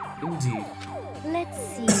 Indeed. Let's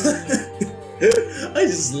see. I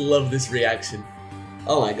just love this reaction.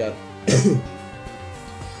 Oh my god.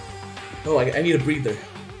 Oh, I need a breather.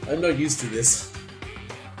 I'm not used to this.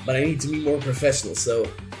 But I need to be more professional, so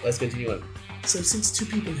let's continue on. So since 2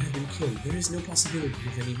 people have been killed, there is no possibility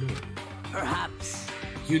of any more. Perhaps.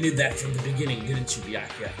 You knew that from the beginning, didn't you,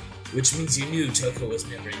 Byakuya? Which means you knew Toko was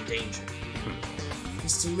never in danger.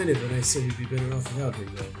 Just a minute when I said you'd be better off without her,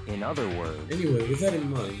 though. In other words... Anyway, with that in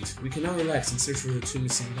mind, we can now relax and search for the 2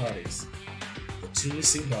 missing bodies. The 2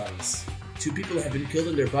 missing bodies. 2 people have been killed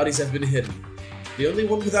and their bodies have been hidden. The only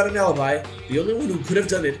one without an alibi, the only one who could have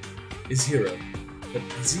done it, is Hiro. But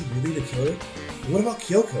is he really the killer? And what about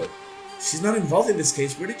Kyoko? If she's not involved in this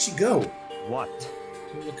case, where did she go? What?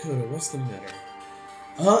 Makoto, what's the matter?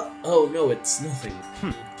 Oh no, it's nothing.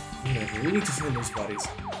 Whatever, we need to find those bodies,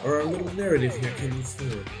 or our little narrative here can move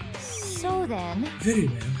forward. So then... Very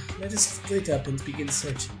well, let us split up and begin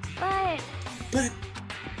searching. But... But...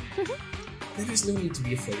 there is no need to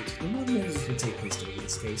be afraid. No more murders will take place during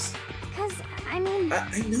this case. Cause, I mean...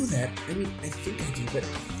 I know that. I mean, I think I do, but...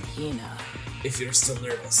 Hina. If you're still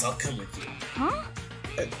nervous, I'll come with you. Huh?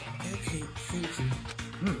 Okay, thank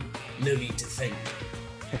you. No need to thank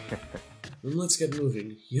me. Then let's get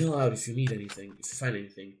moving. Yell out if you need anything, if you find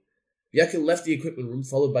anything. Byakuya left the equipment room,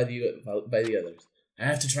 followed by the others. I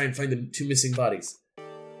have to try and find the 2 missing bodies.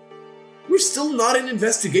 We're still not in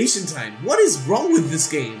investigation time. What is wrong with this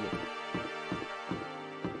game?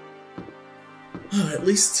 Oh, at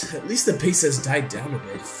least the pace has died down a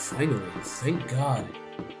bit. Finally, thank God.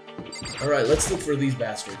 Alright, let's look for these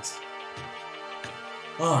bastards.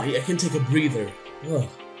 Oh, I can take a breather. Oh,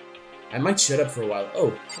 I might shut up for a while.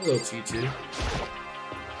 Oh, hello to you two.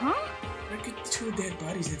 Huh? Where could 2 dead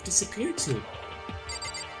bodies have disappeared to?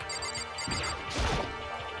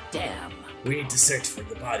 Damn. We need to search for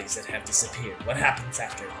the bodies that have disappeared. What happens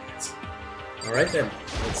after that? Alright then,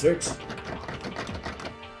 let's search.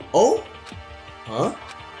 Oh? Huh?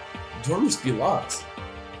 The door must be locked.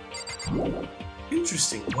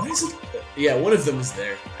 Interesting. Why is it... yeah, one of them is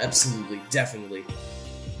there. Absolutely. Definitely.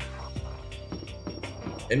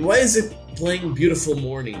 And why is it playing Beautiful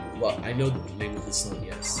Morning? Well, I know the name of the song,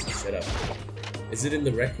 yes. Shut up. Is it in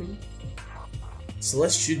the rec room?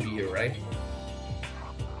 Celeste should be here, right?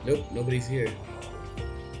 Nope, nobody's here.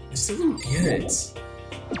 I still don't get it.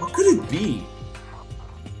 What could it be?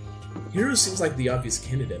 Hiro seems like the obvious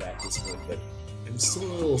candidate at this point, but I'm still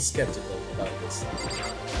a little skeptical about this.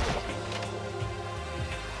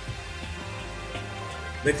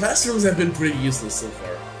 The classrooms have been pretty useless so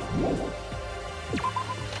far.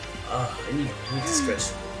 I need to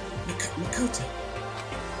stretch. Makoto!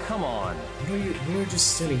 Come on. We were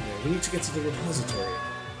just standing there. We need to get to the repository.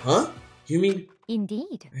 Huh? You mean...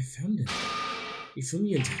 Indeed. I found it.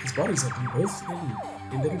 Ifumi and Taka's bodies have been both hidden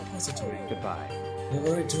in the repository. Goodbye. I've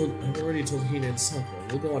already told Hina and Sakura.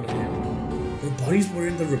 We'll go on ahead. Their bodies were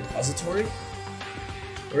in the repository?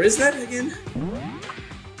 Where is that again?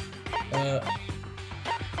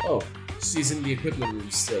 Oh, she's in the equipment room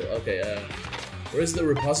still. Okay, where is the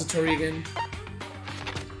repository again?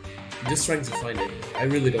 I'm just trying to find it. I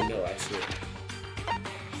really don't know, actually.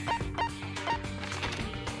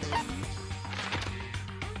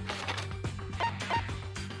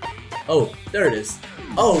 Oh, there it is.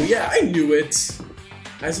 Oh yeah, I knew it!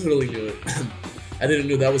 I totally knew it. I didn't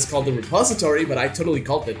know that was called the repository, but I totally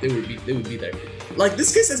called it. They would be there. Like,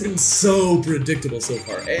 this case has been so predictable so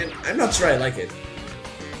far, and I'm not sure I like it.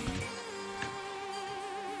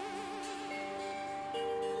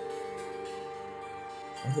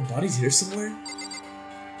 Are the bodies here somewhere?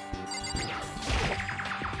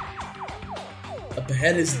 Up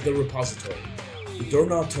ahead is the repository. The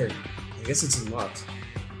doorknob turned. I guess it's unlocked.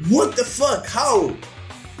 What the fuck? How?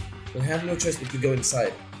 I have no choice but to go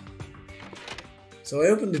inside. So I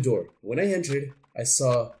opened the door. When I entered, I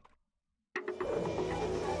saw...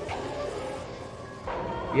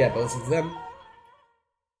 yeah, both of them.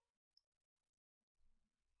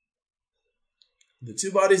 The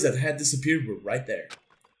two bodies that had disappeared were right there.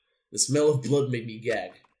 The smell of blood made me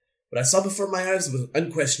gag. What I saw before my eyes was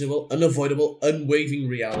unquestionable, unavoidable, unwavering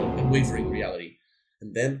reality.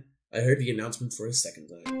 And then I heard the announcement for a second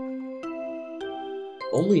time.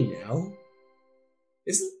 Only now?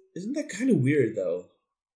 Isn't that kind of weird though?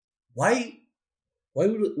 Why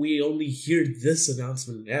would we only hear this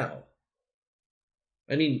announcement now?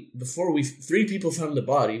 I mean, before 3 people found the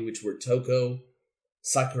body, which were Toko,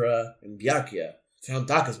 Sakura, and Byakuya, found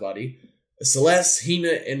Taka's body. Celeste, Hina,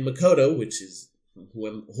 and Makoto, which is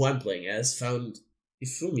who I'm playing as, found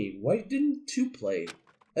Ifumi. Why didn't 2 play?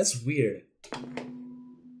 That's weird.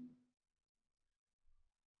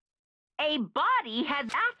 A body has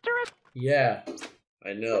after us. Yeah,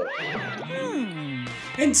 I know.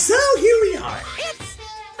 And so here we are. It's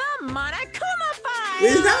the Monokuma file!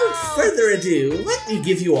 Without further ado, let me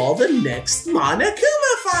give you all the next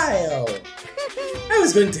Monokuma file. I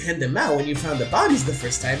was going to hand them out when you found the bodies the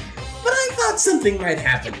first time, but I thought something might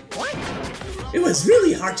happen. What? It was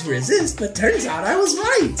really hard to resist, but turns out I was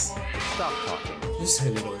right. Stop talking. Just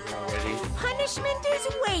hand it over already. Punishment is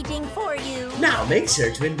waiting for you. Now make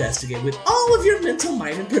sure to investigate with all of your mental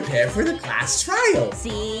mind and prepare for the class trial.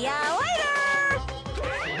 See ya later!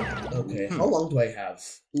 Okay, how long do I have?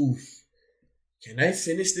 Oof. Can I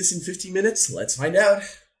finish this in 50 minutes? Let's find out.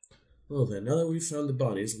 Well then, now that we've found the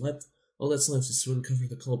bodies, all that's left is to uncover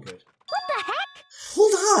the culprit. What the heck?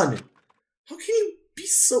 Hold on! How can you be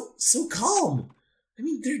so calm? I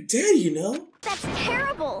mean, they're dead, you know? That's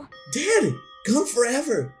terrible. Dead! Gone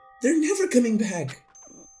forever! They're never coming back!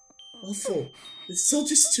 Awful. It's all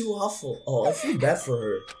just too awful. Oh, I feel bad for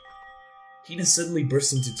her. Hina suddenly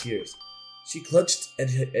burst into tears. She clutched at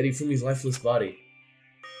Ifumi's lifeless body.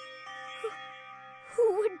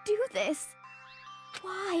 Who would do this?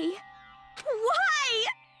 Why? Why?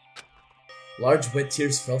 Large wet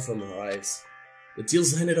tears fell from her eyes. The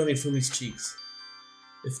tears landed on Ifumi's cheeks.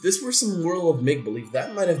 If this were some world of make-believe,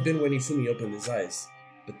 that might have been when Ifumi opened his eyes.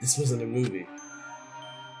 But this wasn't a movie.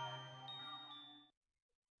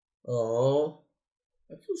 Oh,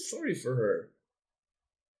 I feel sorry for her.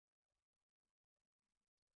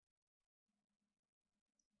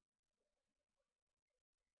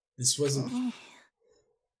 This wasn't...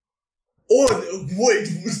 Oh, wait,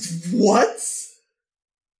 what?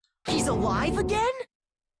 He's alive again?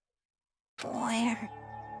 Where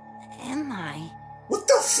am I? What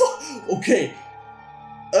the fuck? Okay.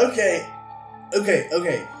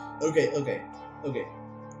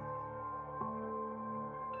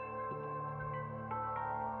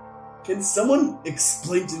 Can someone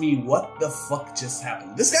explain to me what the fuck just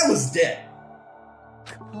happened? This guy was dead.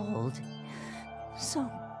 Cold. So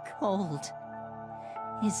cold.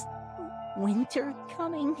 Is winter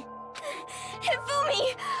coming?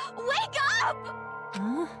 Hifumi, wake up!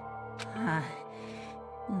 Huh?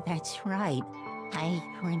 That's right. I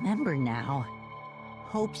remember now.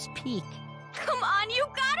 Hope's Peak. Come on, you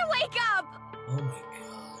gotta wake up! Oh my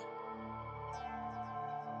god.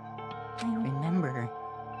 I remember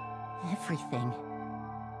everything.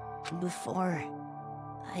 Before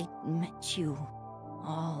I met you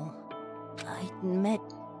all. I met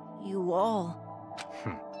you all.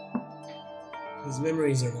 His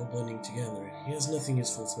memories are all blending together. He has nothing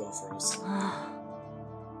useful to offer us.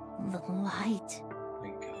 The light.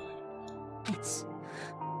 My god. It's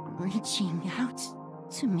reaching out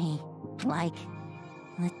to me like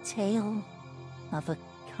the tail of a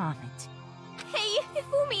comet. Hey,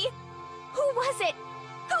 Hifumi! Who was it?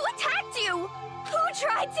 Who attacked you? Who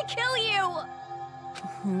tried to kill you?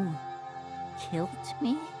 Who killed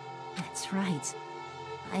me? That's right.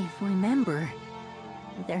 I remember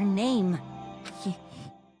their name.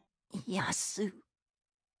 Yasu.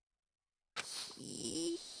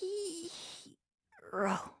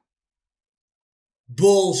 Hiro.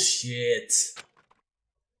 Bullshit.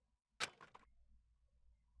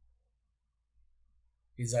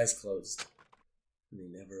 His eyes closed, and they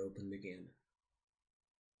never opened again.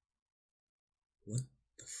 What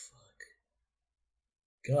the fuck?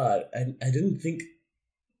 God, I didn't think...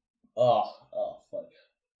 Oh, fuck.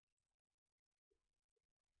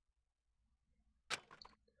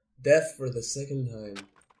 Death for the second time.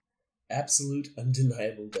 Absolute,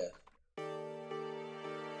 undeniable death.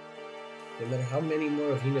 No matter how many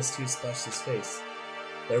more of Hina's tears splashed his face,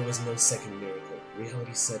 there was no second miracle.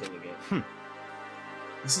 Reality setting again.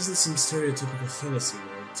 This isn't some stereotypical fantasy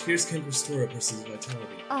where tears can't restore a person's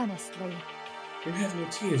vitality. Honestly. You have no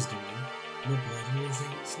tears, do you? No blood in your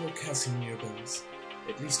veins, no calcium in your bones.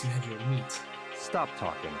 At least you have your meat. Stop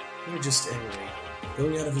talking. You're just angry,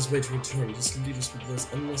 going out of his way to return just to leave us with those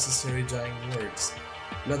unnecessary dying words.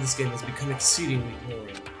 Now this game has become exceedingly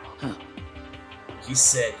boring. He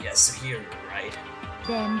said Yasuhiro, right?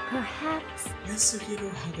 Then perhaps...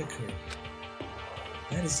 Yasuhiro Hagakure.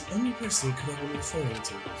 That is the only person who could have been referring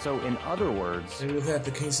to. So, in other words... And with that,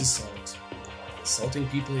 the case is solved. Assaulting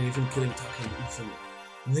people and even killing Taka and Ufumi.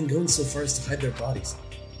 And then going so far as to hide their bodies.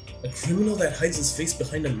 A criminal that hides his face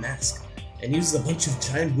behind a mask and uses a bunch of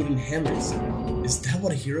giant wooden hammers. Is that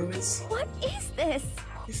what a hero is? What is this?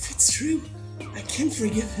 If it's true, I can't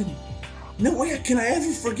forgive him. No way can I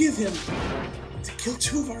ever forgive him. To kill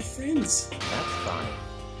 2 of our friends. That's fine.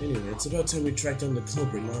 Anyway, it's about time we track down the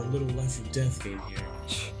culprit in our little life or death game here.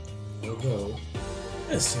 Although,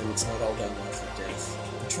 this time it's not all that life or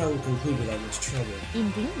death. The trial will conclude without much trouble.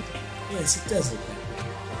 Indeed. Yes, it does look that way.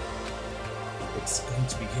 It's going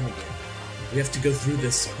to begin again. We have to go through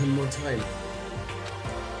this one more time.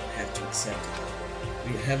 I have to accept it.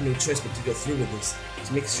 We have no choice but to go through with this,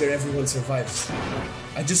 to make sure everyone survives.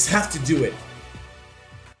 I just have to do it!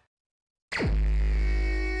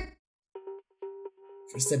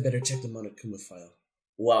 First I better check the Monokuma file.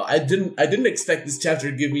 Wow, I didn't expect this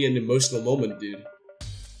chapter to give me an emotional moment, dude.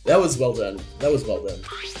 That was well done. That was well done.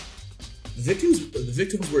 The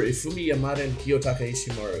victims were Ifumi Yamada and Kiyotaka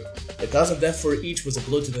Ishimaru. The cause of death for each was a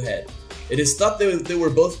blow to the head. It is thought they were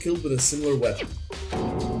both killed with a similar weapon.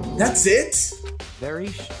 That's it? Very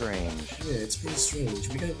strange. Yeah, it's pretty strange.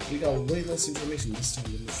 We got way less information this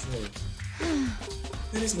time than before.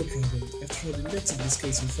 That is no problem. After all, the events of this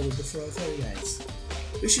case unfolded before our very eyes.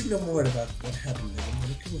 We should know more about what happened there than the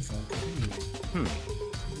Monokuma file anyway.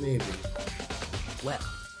 Maybe. Well,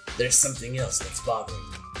 there's something else that's bothering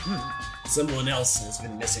me. Someone else has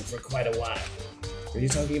been missing for quite a while. Are you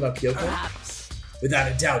talking about Kyoko? Perhaps.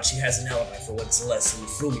 Without a doubt, she has an alibi for when Celeste and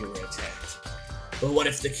Fumi were attacked. But what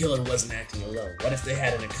if the killer wasn't acting alone? What if they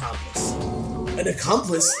had an accomplice? An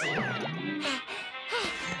accomplice?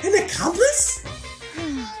 An accomplice?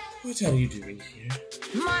 What are you doing here?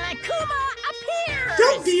 Monokuma appears!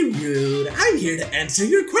 Don't be rude! I'm here to answer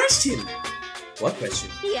your question! What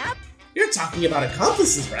question? Yep. You're talking about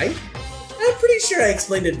accomplices, right? I'm pretty sure I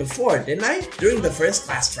explained it before, didn't I? During the first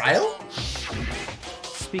class trial?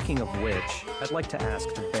 Speaking of which, I'd like to ask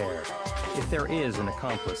the bear, if there is an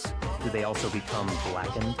accomplice, do they also become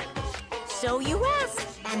blackened? So you ask,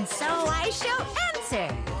 and so I shall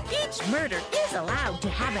answer. Each murder is allowed to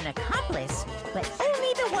have an accomplice, but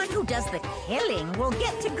only the one who does the killing will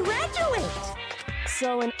get to graduate.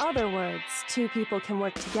 So in other words, 2 people can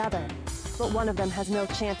work together, but one of them has no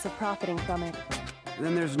chance of profiting from it.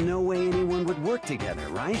 Then there's no way anyone would work together,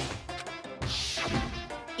 right?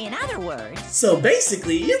 In other words... So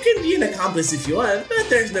basically, you can be an accomplice if you want, but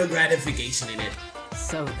there's no gratification in it.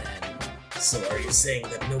 So then... So are you saying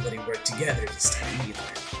that nobody worked together this time either?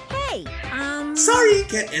 Hey, Sorry,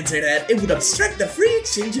 can't answer that. It would obstruct the free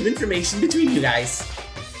exchange of information between you guys.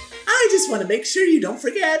 I just want to make sure you don't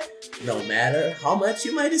forget, no matter how much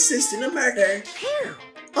you might assist in a murder, Phew.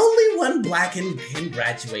 only one blackened can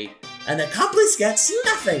graduate. An accomplice gets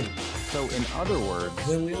nothing. So in other words...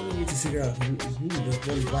 Then we only need to figure out who the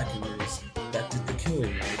one blackened is that did the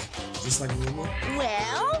killing, right? Just like normal?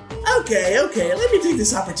 Well... Okay, let me take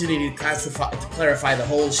this opportunity to clarify the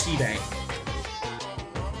whole shebang.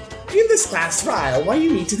 In this class trial, what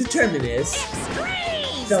you need to determine is...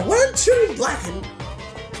 Extreme! The one true blackened...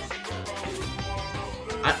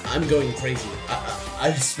 I'm going crazy.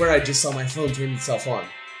 I swear I just saw my phone turn itself on.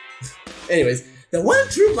 Anyways, the one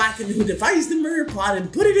true blackened who devised the murder plot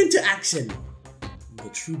and put it into action. The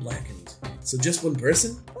true blackened. So just one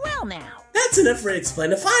person? Well now... That's enough for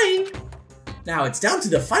explainifying! Now it's down to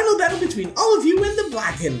the final battle between all of you and the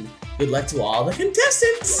blackened. Good luck to all the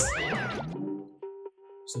contestants!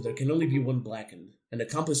 So there can only be one blackened. An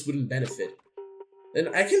accomplice wouldn't benefit. And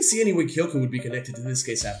I can't see any way Kyoko would be connected to this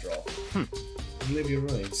case after all. Maybe you're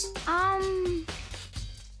right.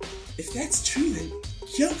 If that's true, then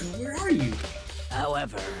Kyoko, where are you?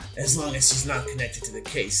 However... As long as she's not connected to the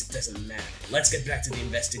case, it doesn't matter. Let's get back to the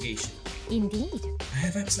investigation. Indeed. I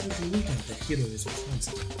have absolutely no doubt that Hiro is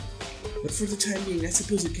responsible. But for the time being, I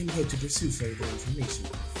suppose it can help to pursue further information.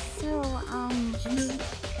 So, You know,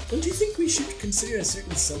 don't you think we should consider a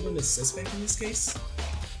certain someone a suspect in this case?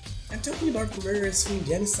 I'm talking about the murderous fiend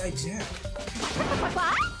Genocide Jack.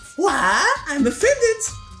 What? What? I'm offended!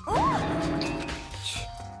 Oh.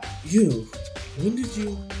 You, when did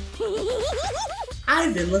you...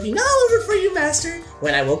 I've been looking all over for you, Master.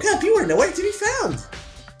 When I woke up, you were nowhere to be found.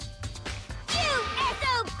 You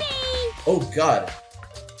SOB! Oh God.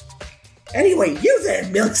 Anyway, you there,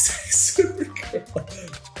 Milksack Supergirl.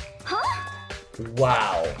 Huh?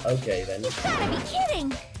 Wow. Okay then. You gotta be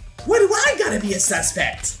kidding! What do I gotta be a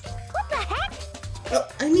suspect? What the heck?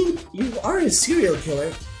 I mean, you are a serial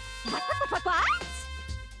killer. What?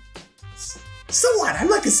 So what? I'm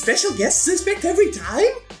like a special guest suspect every time?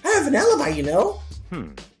 I have an alibi, you know?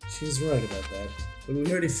 She's right about that. When we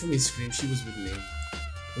heard Ifumi scream, she was with me.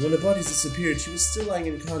 And when the bodies disappeared, she was still lying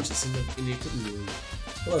unconscious in the equipment room.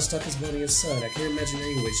 Plus, Taka's body aside, I can't imagine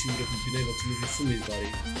any way she would have been able to move Ifumi's body.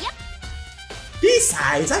 Yep.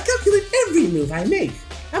 Besides, I calculate every move I make.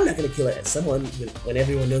 I'm not gonna kill it at someone when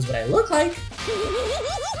everyone knows what I look like.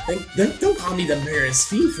 Don't call me the murderous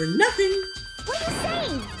fiend for nothing. What are you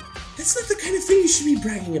saying? That's not the kind of thing you should be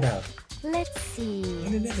bragging about. Let's see.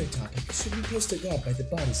 On another topic, should we post a guard by the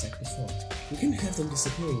bodies like before? We can have them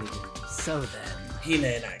disappearing again. So then... Hina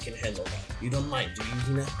and I can handle that. You don't mind, do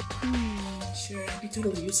you, Hina? Sure, I'd be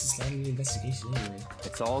totally useless leading the investigation anyway.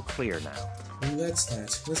 It's all clear now. And that's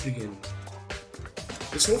that. Let's begin.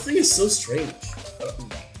 This whole thing is so strange.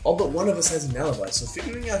 All but one of us has an alibi, so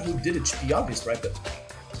figuring out who did it should be obvious, right? But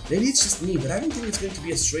maybe it's just me, but I don't think it's going to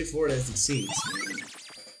be as straightforward as it seems.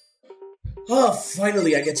 Oh,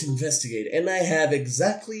 finally I get to investigate, and I have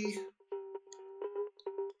exactly...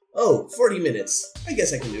 40 minutes. I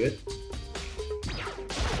guess I can do it.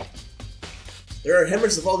 There are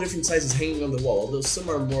hammers of all different sizes hanging on the wall, although some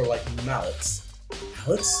are more like mallets.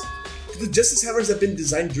 Mallets? Could the Justice hammers have been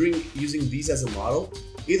designed during using these as a model?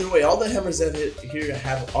 Either way, all the hammers that here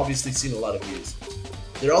have obviously seen a lot of use.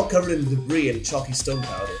 They're all covered in debris and chalky stone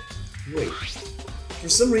powder. Wait. For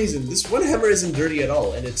some reason, this one hammer isn't dirty at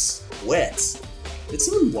all, and it's wet. Did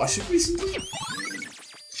someone wash it recently?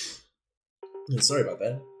 Sorry about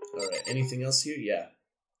that. Alright, anything else here? Yeah.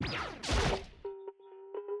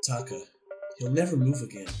 Taka. He'll never move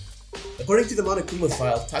again. According to the Monokuma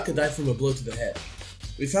file, Taka died from a blow to the head.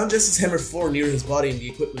 We found Justice Hammer 4 near his body in the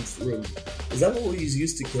equipment room. Is that what was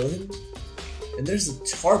used to kill him? And there's a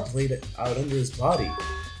tar plate out under his body.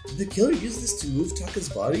 Did the killer use this to move Taka's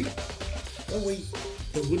body? That way,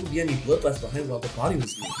 there wouldn't be any blood left behind while the body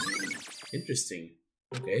was moved. Interesting.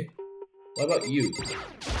 Okay. What about you?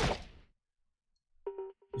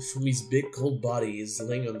 Ifumi's big cold body is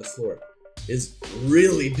laying on the floor. His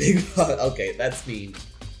really big body. Okay, that's mean.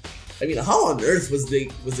 I mean, how on earth was the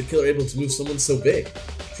killer able to move someone so big?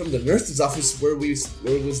 From the nurse's office where it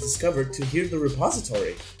was discovered to here the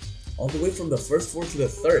repository. All the way from the first floor to the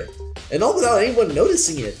third. And all without anyone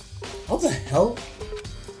noticing it. How the hell?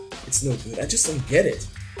 It's no good, I just don't get it.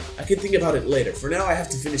 I can think about it later. For now, I have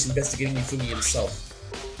to finish investigating Ifumi himself.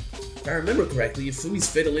 If I remember correctly, Ifumi's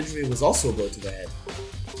fatal injury was also a blow to the head.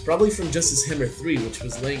 Probably from Justice Hammer 3, which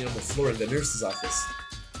was laying on the floor in the nurse's office.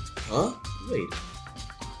 Huh? Wait.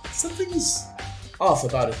 Something's off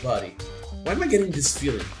about his body. Why am I getting this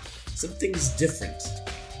feeling? Something's different.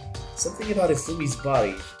 Something about Ifumi's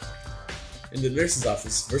body in the nurse's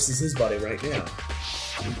office versus his body right now.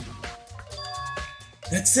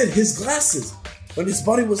 That's it, his glasses! When his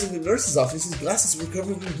body was in the nurse's office, his glasses were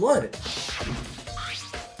covered in blood.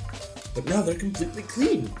 But now they're completely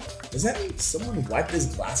clean. Does that mean someone wiped his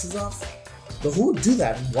glasses off? But who would do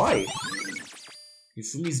that and why?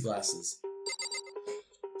 Ifumi's glasses.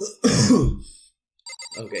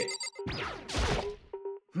 Okay.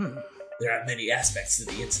 There are many aspects to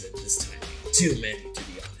the incident this time. Too many, to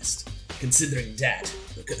be honest. Considering that,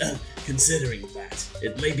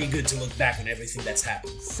 it may be good to look back on everything that's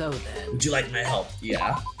happened. So then... Would you like my help?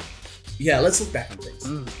 Yeah? Yeah, let's look back on things.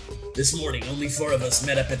 This morning, only 4 of us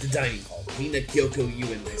met up at the dining hall. Hina, Kyoko, you,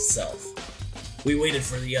 and myself. We waited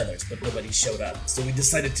for the others, but nobody showed up, so we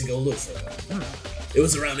decided to go look for them. It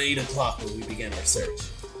was around 8 o'clock when we began our search.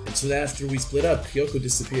 And soon after we split up, Kyoko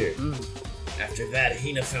disappeared. After that,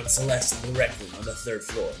 Hina found Celeste in the rec room on the 3rd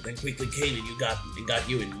floor, then quickly came and got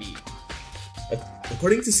you and me.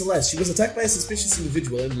 According to Celeste, she was attacked by a suspicious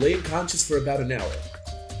individual and lay unconscious for about an hour.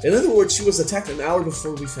 In other words, she was attacked an hour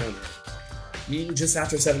before we found her. Meaning just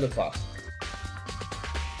after 7 o'clock.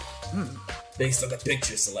 Based on the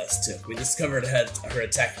picture Celeste took, we discovered her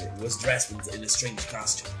attacker was dressed in a strange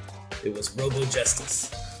costume. It was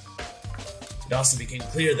Robo-Justice. It also became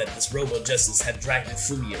clear that this Robo-Justice had dragged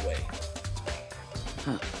Ifumi away.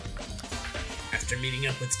 After meeting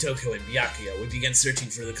up with Toko and Byakuya, we began searching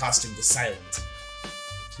for the costume the Silent.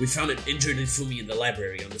 We found an injured Ifumi in the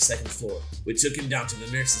library on the 2nd floor. We took him down to the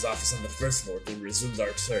nurse's office on the 1st floor and resumed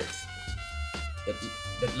our search.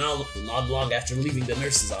 But not long after leaving the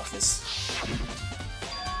nurse's office...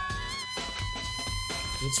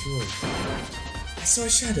 What's wrong? I saw a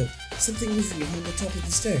shadow. Something moving on the top of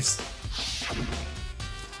the stairs.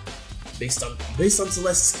 Based on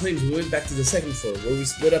Celeste's claims, we went back to the 2nd floor, where we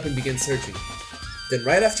split up and began searching. Then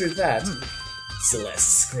right after that,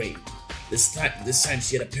 Celeste screamed. This time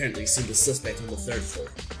she had apparently seen the suspect on the 3rd floor.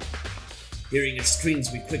 Hearing her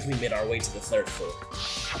screams, we quickly made our way to the 3rd floor.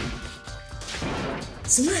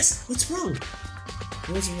 Celeste, what's wrong? It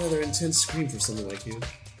was a rather intense scream for someone like you.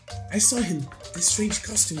 I saw him, this strange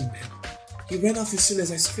costuming man. He ran off as soon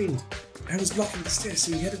as I screamed. I was blocking the stairs,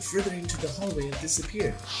 so he headed further into the hallway and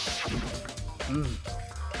disappeared.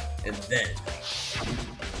 And then...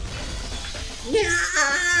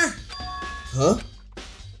 Huh?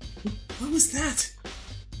 What was that?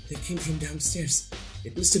 It came from downstairs.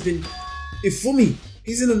 It must have been... Ifumi!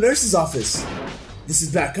 He's in the nurse's office! This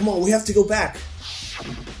is bad. Come on, we have to go back!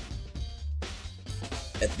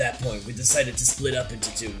 At that point, we decided to split up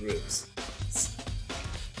into 2 groups.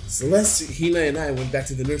 Celeste, Hina, and I went back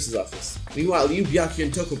to the nurse's office. Meanwhile, you, Byakuya,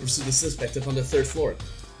 and Toko pursued the suspect up on the 3rd floor.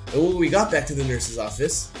 And when we got back to the nurse's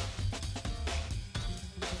office,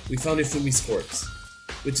 we found Ifumi's corpse.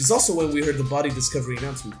 Which is also when we heard the body discovery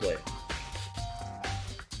announcement play.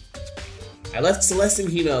 I left Celeste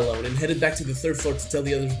and Hina alone and headed back to the 3rd floor to tell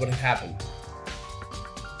the others what had happened.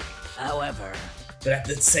 However... But at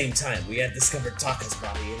the same time, we had discovered Taka's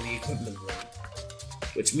body in the equipment room.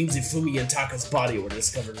 Which means Ifumi and Taka's body were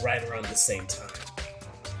discovered right around the same time.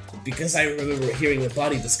 Because I remember hearing the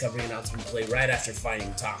body discovery announcement play right after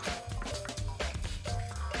finding Taka.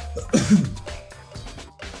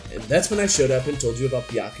 And that's when I showed up and told you about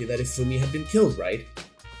Byakuya that Ifumi had been killed, right?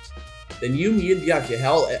 Then you, me, and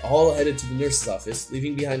Byakuya all headed to the nurse's office,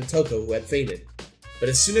 leaving behind Toko, who had fainted. But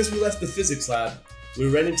as soon as we left the physics lab, we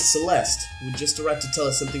ran into Celeste, who had just arrived to tell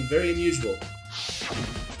us something very unusual.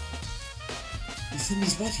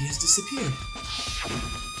 Ifumi's body has disappeared.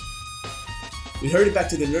 We hurried back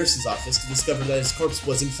to the nurse's office to discover that his corpse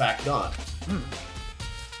was in fact gone.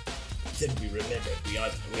 Then we remembered we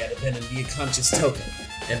had abandoned the unconscious Toko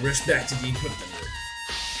and rushed back to the equipment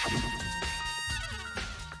room.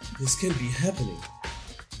 This can't be happening.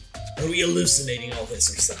 Are we hallucinating all this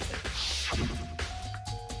or something?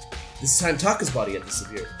 This time Taka's body had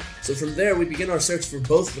disappeared, so from there we began our search for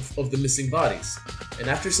both of the missing bodies. And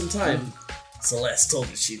after some time, Celeste told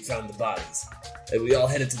us she'd found the bodies, and we all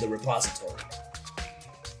headed to the repository.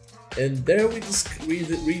 And there we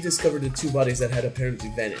rediscovered the 2 bodies that had apparently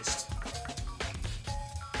vanished.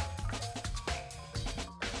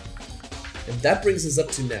 And that brings us up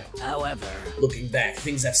to now. However... Looking back,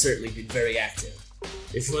 things have certainly been very active.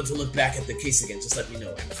 If you want to look back at the case again, just let me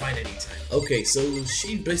know. I'm fine anytime. Okay, so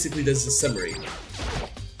she basically does the summary.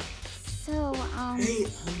 So, Hey,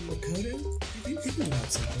 Makoto? I've been thinking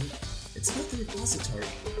about something. It's about the repository.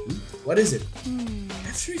 What is it?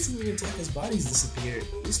 After Ifumi and Taka's bodies disappeared,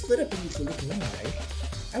 we split up and to look around, right?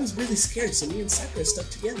 I was really scared, so me and Sakura stuck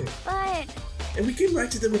together. but... And we came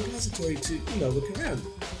right to the repository to, look around.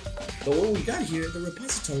 But when we got here, the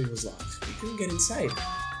repository was locked. We couldn't get inside.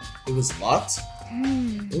 It was locked?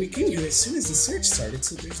 And we came here as soon as the search started,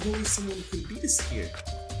 so there's no way someone could beat us here.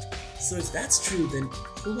 So if that's true, then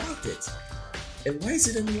who locked it? And why is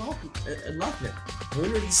it unlocked now? I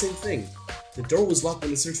wondered the same thing. The door was locked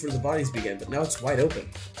when the search for the bodies began, but now it's wide open.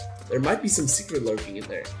 There might be some secret lurking in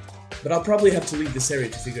there. But I'll probably have to leave this area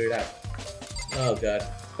to figure it out. Oh god.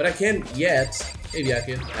 But I can't yet. Hey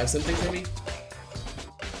Byakuya, have something for me?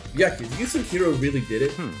 Byakuya, do you think Hiro really did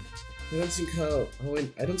it?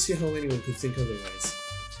 I don't see how anyone could think otherwise.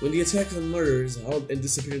 When the attacks and murders and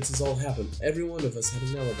disappearances all happened, every one of us had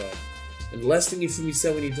an alibi. And the last thing Ifumi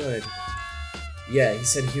said when he died, yeah, he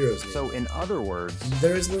said Hiro's name. So in other words...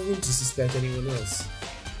 There is no room to suspect anyone else.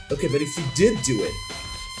 Okay, but if he did do it,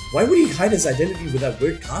 why would he hide his identity with that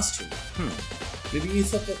weird costume? Maybe he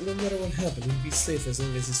thought that no matter what happened, he'd be safe as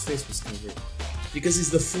long as his face was covered. Because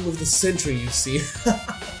he's the fool of the century, you see.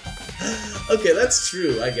 Okay, that's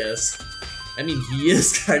true, I guess. I mean, he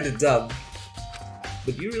is kinda dumb.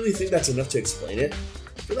 But do you really think that's enough to explain it?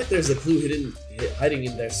 I feel like there's a clue hiding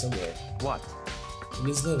in there somewhere. What? In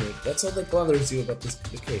his letter, that's all that bothers you about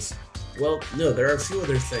the case. Well, no, there are a few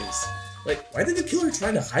other things. Like, why did the killer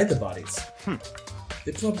try to hide the bodies?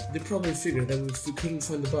 They probably figured that if we couldn't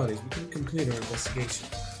find the bodies, we couldn't complete our investigation.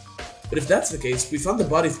 But if that's the case, we found the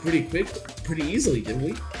bodies pretty easily, didn't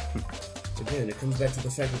we? Again, it comes back to the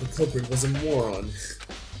fact that the culprit was a moron.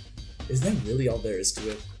 Is that really all there is to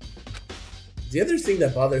it? The other thing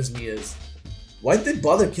that bothers me is, why did they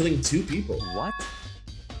bother killing 2 people? What?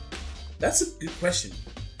 That's a good question.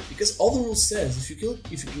 Because all the rule says, if you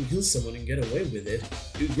can kill someone and get away with it,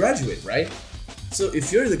 you graduate, right? So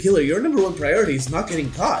if you're the killer, your number 1 priority is not getting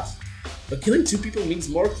caught. But killing 2 people means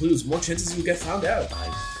more clues, more chances you'll get found out. I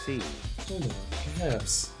see. Hold on,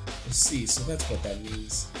 perhaps. I see, so that's what that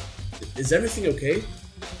means. Is everything okay?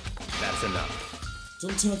 That's enough.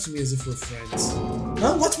 Don't talk to me as if we're friends.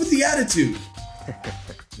 Huh? What's with the attitude?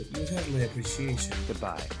 But you have my appreciation.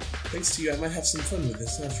 Goodbye. Thanks to you, I might have some fun with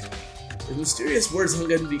this after all. His mysterious words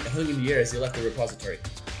hung in the air as he left the repository.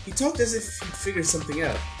 He talked as if he'd figured something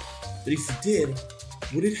out. But if he did,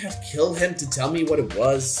 would it have killed him to tell me what it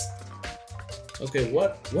was? Okay,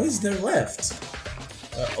 what is there left?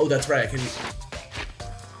 Oh, that's right, I can...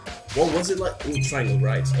 What was it like? Oh, triangle,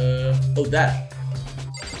 right. Oh, that.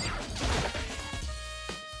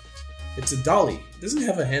 It's a dolly. It doesn't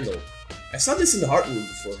have a handle. I saw this in the art room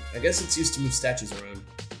before. I guess it's used to move statues around.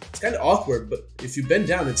 It's kind of awkward, but if you bend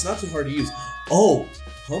down, it's not too hard to use. Oh!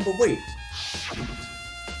 Huh, but wait.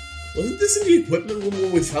 Wasn't this in the equipment room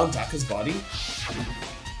where we found Taka's body?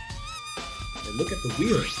 And look at the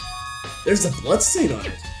wheel. There's a blood stain on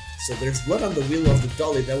it. So there's blood on the wheel of the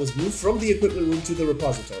dolly that was moved from the equipment room to the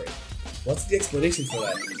repository. What's the explanation for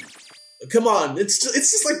that? Come on, it's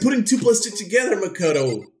just like putting 2 plus 2 together,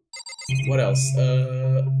 Makoto. What else?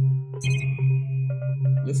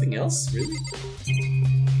 Nothing else, really?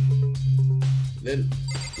 Then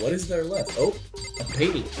what is there left? Oh, a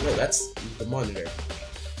painting. No, that's the monitor.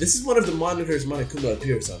 This is one of the monitors Monokuma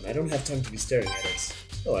appears on. I don't have time to be staring at it.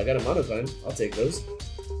 Oh, I got a monocline. I'll take those.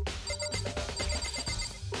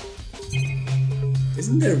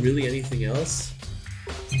 Isn't there really anything else?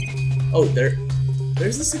 Oh,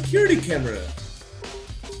 there's a security camera.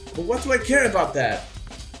 But what do I care about that?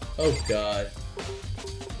 Oh god.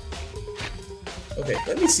 Okay,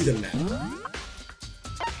 let me see the map.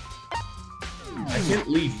 I can't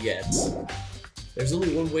leave yet. There's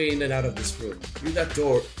only one way in and out of this room. Through the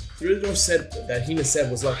door that Hina said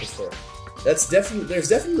was locked before. There's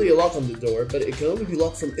definitely a lock on the door, but it can only be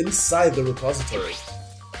locked from inside the repository.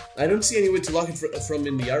 I don't see any way to lock it from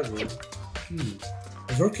in the art room.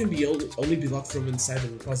 The door can only be locked from inside the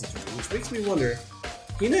repository, which makes me wonder.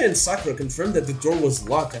 Hina and Sakura confirmed that the door was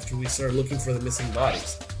locked after we started looking for the missing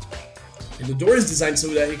bodies. And the door is designed so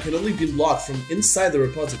that it can only be locked from inside the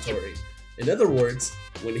repository. In other words,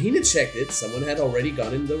 when Hina checked it, someone had already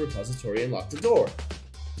gone in the repository and locked the door.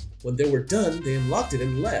 When they were done, they unlocked it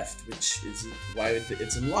and left, which is why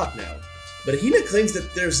it's unlocked now. But Hina claims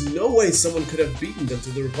that there's no way someone could have beaten them to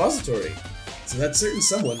the repository. So that certain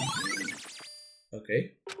someone...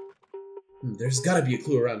 Okay. There's gotta be a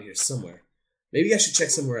clue around here somewhere. Maybe I should check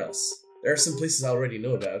somewhere else. There are some places I already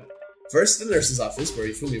know about. First, the nurse's office, where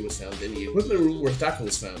Ifumi was found, and the equipment room where Taka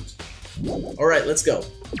was found. Alright, let's go.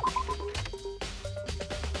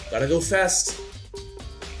 Gotta go fast.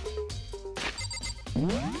 Come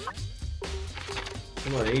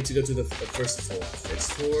on, I need to go to the first floor.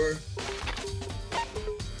 First floor.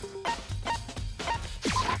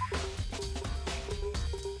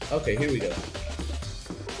 Okay, here we go.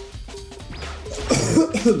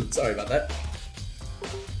 Sorry about that.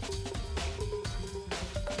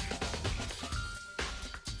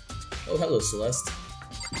 Oh, hello, Celeste.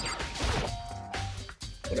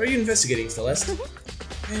 What are you investigating, Celeste?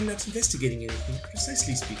 I am not investigating anything,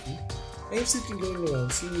 precisely speaking. I am simply going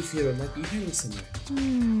around seeing if Hiro might be hiding somewhere.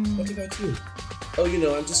 What about you? Oh, you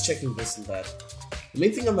know, I'm just checking this and that. The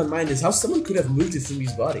main thing on my mind is how someone could have moved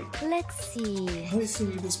Ifumi's body. Let's see. How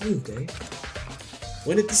Ifumi was moved, eh?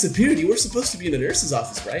 When it disappeared, you were supposed to be in the nurse's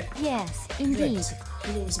office, right? Yes, indeed. Correct.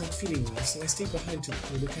 Hiro was not feeling well, so I stayed behind to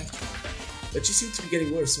look after her. But she seemed to be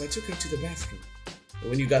getting worse, so I took her to the bathroom. And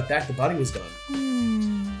when you got back, the body was gone.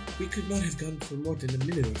 We could not have gone for more than a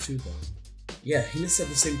minute or two, though. Yeah, Hina said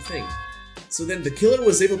the same thing. So then the killer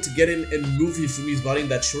was able to get in and move Ifumi's body in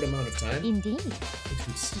that short amount of time? Indeed. It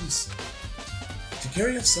would seem so. To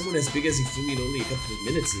carry off someone as big as Ifumi in only a couple of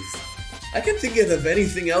minutes is... I can't think of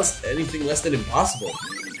anything less than impossible.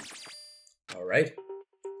 Alright.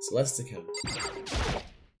 Celeste's account.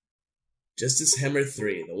 Justice Hammer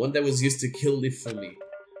 3, the one that was used to kill Ifumi.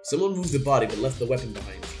 Someone moved the body but left the weapon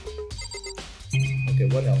behind. Okay,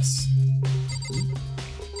 what else?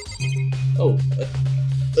 Oh,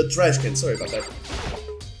 a trash can, sorry about that.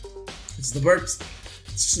 It's the burps.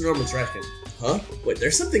 It's just a normal trash can. Huh? Wait,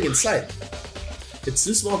 there's something inside. It's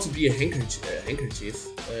too small to be a handkerchief.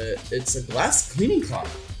 It's a glass cleaning cloth.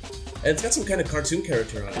 And it's got some kind of cartoon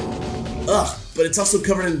character on it. Ugh, but it's also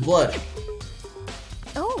covered in blood.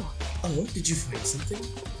 Oh. Oh, did you find something?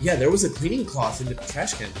 Yeah, there was a cleaning cloth in the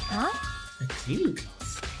trash can. Huh? A cleaning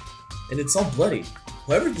cloth? And it's all bloody.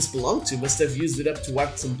 Whoever this belonged to must have used it up to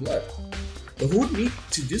wipe some blood. But who would need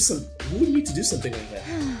to do something like that?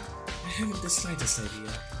 I haven't the slightest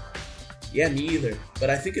idea. Yeah, me either. But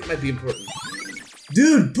I think it might be important.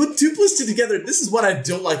 Dude, put 2 plus 2 together. This is what I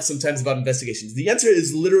don't like sometimes about investigations. The answer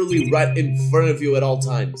is literally right in front of you at all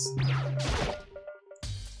times.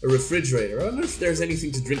 A refrigerator. I wonder if there's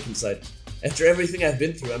anything to drink inside. After everything I've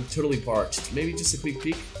been through, I'm totally parched. Maybe just a quick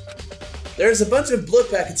peek? There's a bunch of blood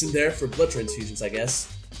packets in there for blood transfusions, I guess.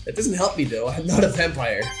 That doesn't help me though, I'm not a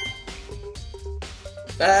vampire.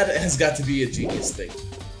 That has got to be a genius thing.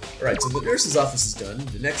 Alright, so the nurse's office is done.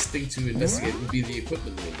 The next thing to investigate would be the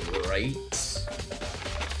equipment room, right?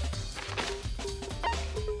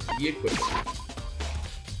 The equipment.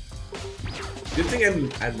 Good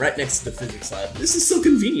thing I'm right next to the physics lab. This is so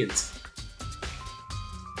convenient.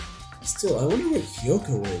 Still, I wonder where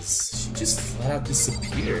Kyoko is. She just flat out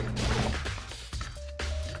disappeared.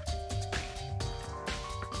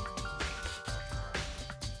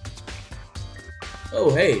 Oh,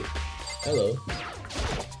 hey. Hello.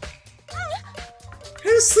 I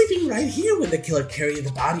was sleeping right here when the killer carried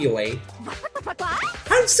the body away.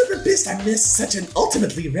 I'm super pissed I missed such an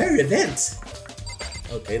ultimately rare event.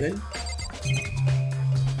 Okay then.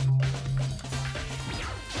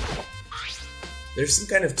 There's some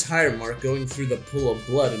kind of tire mark going through the pool of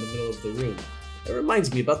blood in the middle of the room. That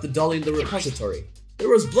reminds me about the dolly in the repository. There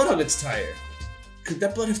was blood on its tire. Could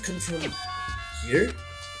that blood have come from here?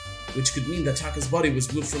 Which could mean that Taka's body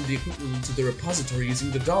was moved from the equipment room to the repository using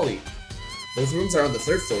the dolly. Both rooms are on the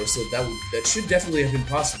 3rd floor, so that should definitely have been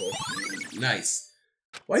possible. Nice.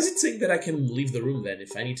 Why is it saying that I can leave the room then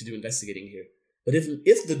if I need to do investigating here? But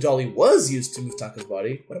if the dolly was used to move Taka's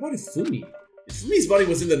body, what about Ifumi? Ifumi's body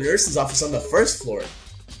was in the nurse's office on the 1st floor.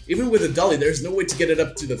 Even with a dolly, there's no way to get it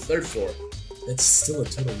up to the 3rd floor. That's still a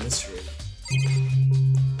total mystery.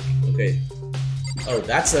 Okay. Oh,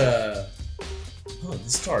 that's a... Oh,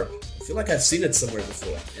 this tarp. I feel like I've seen it somewhere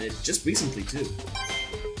before, and it just recently too.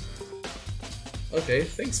 Okay,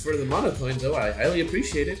 thanks for the monocoin though, I highly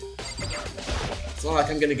appreciate it. It's not like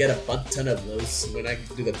I'm gonna get a ton of those when I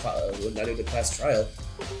do the class trial.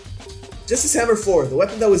 Justice Hammer 4, the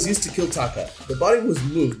weapon that was used to kill Taka. The body was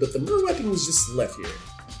moved, but the murder weapon was just left here.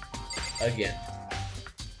 Again.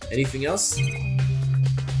 Anything else?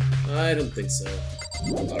 I don't think so.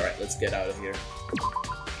 Alright, let's get out of here.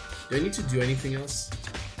 Do I need to do anything else?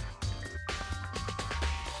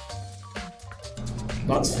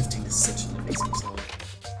 Box 15 is such an amazing song.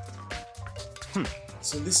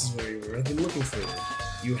 So this is where you were. I've been looking for you.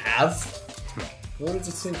 You have? I wanted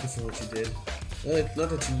to thank you for what you did. Not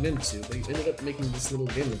that you meant to, but you ended up making this little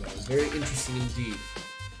game of ours. Very interesting indeed.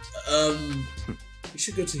 We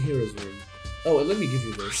should go to Hero's room. Oh, and let me give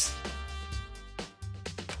you this.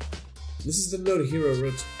 This is the note Hero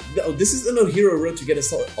wrote. Oh, this is the note Hero wrote to get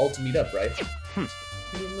us all to meet up, right? You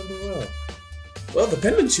remember well. Well, the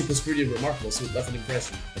penmanship was pretty remarkable, so it left an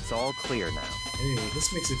impression. It's all clear now. Anyway,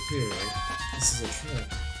 this makes it clear, right? This is a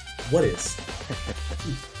trap. What is?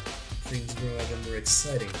 Things grow ever more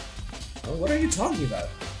exciting. Oh, what are you talking about?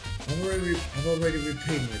 I've already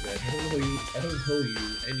repaid my debt. I don't owe you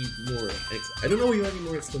any more. I don't owe you any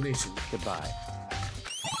more explanation. Goodbye.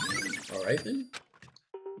 All right then.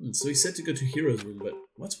 So he said to go to Hero's room, but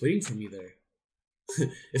what's waiting for me there?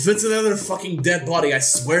 If it's another fucking dead body, I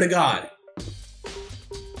swear to God.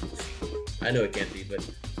 I know it can't be, but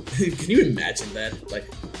can you imagine that? Like,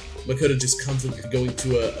 Makoto just constantly going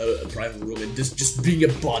to a private room and just being a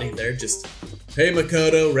body there, just, hey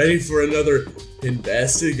Makoto, ready for another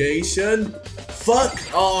investigation? Fuck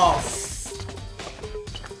off!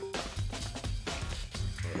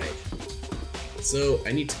 Alright. So,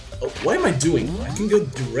 I need to... Oh, what am I doing? I can go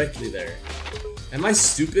directly there. Am I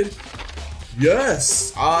stupid?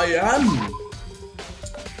 Yes, I am!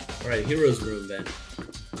 Alright, Hero's room then.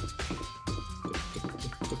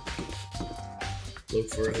 Look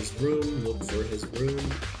for his room, look for his room.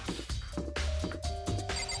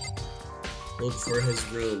 Look for his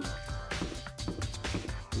room.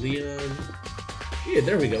 Leon. Yeah,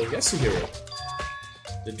 there we go, Yasuhiro.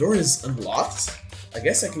 The door is unlocked? I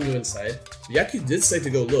guess I can go inside. Yaku did say to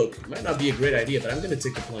go look. It might not be a great idea, but I'm gonna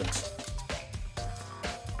take the plunge.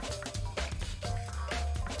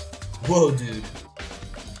 Whoa, dude.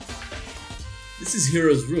 This is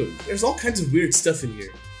Hiro's room. There's all kinds of weird stuff in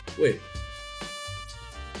here. Wait.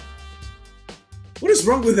 What is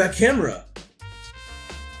wrong with that camera?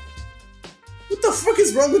 What the fuck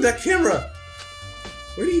is wrong with that camera?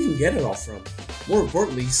 Where did he even get it all from? More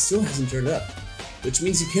importantly, he still hasn't turned up. Which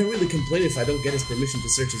means you can't really complain if I don't get his permission to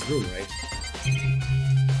search his room, right?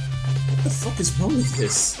 What the fuck is wrong with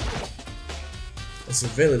this? A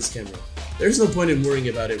surveillance camera. There's no point in worrying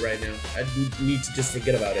about it right now. I need to just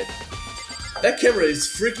forget about it. That camera is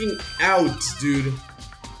freaking out, dude.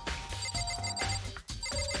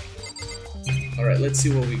 Alright, let's see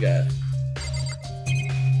what we got.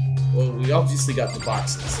 Well, we obviously got the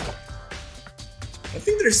boxes. I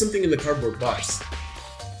think there's something in the cardboard box.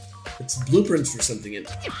 It's blueprints for something, and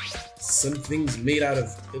some things made out of...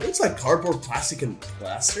 It looks like cardboard, plastic, and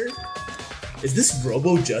plaster? Is this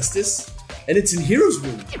Robo Justice? And it's in Hero's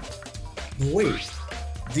room. No, wait.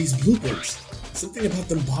 These blueprints. Something about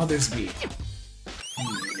them bothers me.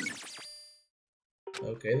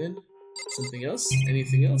 Okay then. Something else?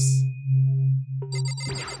 Anything else?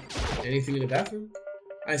 Anything in the bathroom?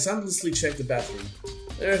 I soundlessly checked the bathroom.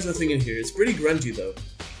 There's nothing in here. It's pretty grungy though.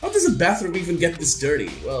 How does a bathroom even get this dirty?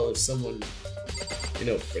 Well, if someone, you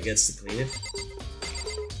know, forgets to clean it.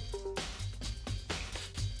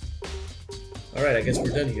 Alright, I guess we're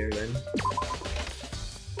done here then.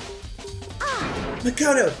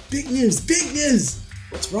 Makoto! Big news! Big news!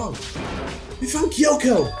 What's wrong? We found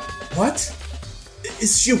Kyoko! What?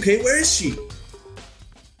 Is she okay? Where is she?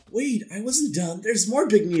 Wait, I wasn't done. There's more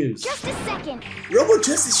big news. Just a second. Robo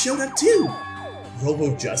Justice showed up too.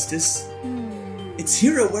 Robo Justice? It's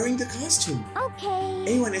Hiro wearing the costume. Okay.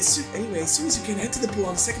 Anyway, as soon as you can, head to the pool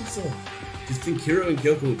on the second floor. Do you think Hiro and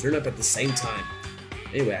Kyoko will turn up at the same time?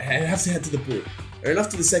 Anyway, I have to head to the pool. I ran off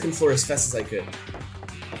to the second floor as fast as I could.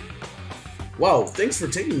 Wow, thanks for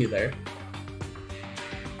taking me there.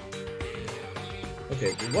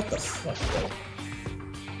 Okay, what the fuck, though?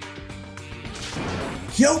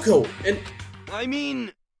 Kyoko! And... I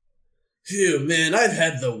mean... Phew, man, I've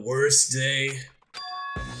had the worst day.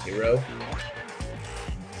 Hiro?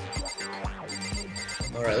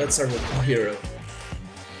 Alright, let's start with Hiro.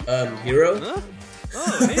 Hiro? Huh?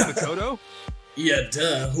 Oh, hey, Makoto. Yeah,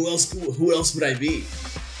 duh. Who else would I be?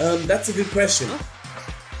 That's a good question.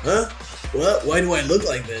 Huh? What? Why do I look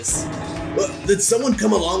like this? What? Did someone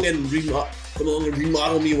come along and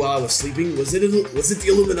remodel me while I was sleeping? Was it the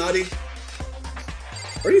Illuminati?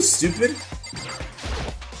 Are you stupid?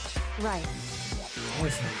 Right.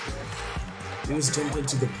 He was jumped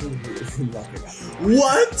into the pool room locker.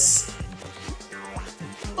 What?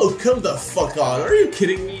 Oh, come the fuck on. Are you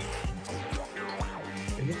kidding me?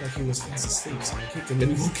 It looked like he was fast asleep, so I kicked him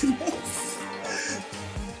and woke him up.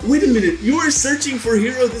 Wait a minute, you were searching for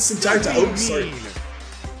Hiro this entire time. Oh, sorry.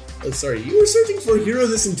 Oh, sorry. You were searching for Hiro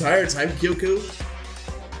this entire time, Kyoko?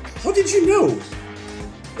 How did you know?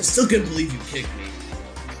 I still can't believe you kicked me.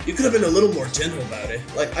 You could have been a little more gentle about it.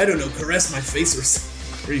 Like, I don't know, caress my face or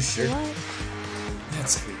something. Are you sure? What?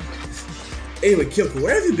 That's creepy. Anyway, Kyoko,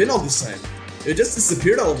 where have you been all this time? You just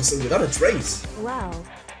disappeared all of a sudden without a trace. Wow.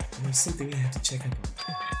 There's something I have to check up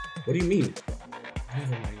on. What do you mean?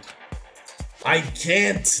 Never mind. I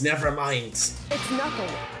can't! Never mind. It's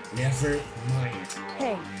nothing. Never mind.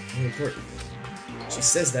 Hey. More important. She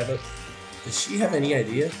says that, but does she have any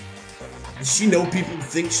idea? Does she know people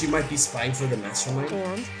think she might be spying for the mastermind?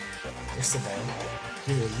 And? First of all,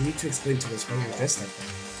 Hiro, you need to explain to us why you're dressed like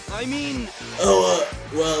that. I mean...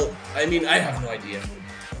 well, I mean, I have no idea.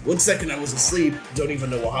 1 second I was asleep, don't even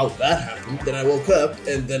know how that happened, then I woke up,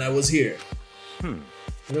 and then I was here.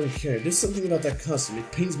 I don't care, there's something about that costume,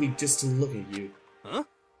 it pains me just to look at you. Huh?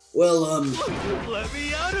 Well, Let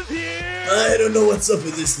me out of here! I don't know what's up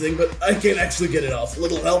with this thing, but I can't actually get it off. A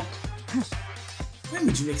little help? Why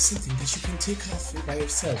would you make something that you can take off by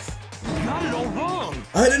yourself? You got it all wrong!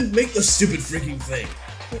 I didn't make the stupid freaking thing!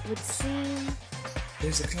 It would seem...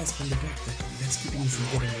 There's a clasp on the back that's keeping you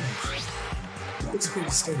from getting it off. It looks pretty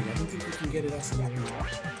sturdy, I don't think we can get it off on our own.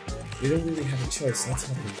 We don't really have a choice, that's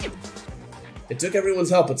happening. It took everyone's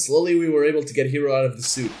help, but slowly we were able to get Hiro out of the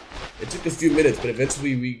suit. It took a few minutes, but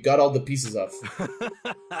eventually we got all the pieces off.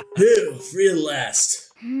 Phew, free at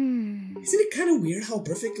last. Isn't it kind of weird how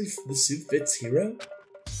perfectly the suit fits Hiro?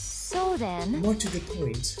 So then... More to the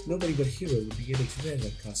point, nobody but Hiro would be able to wear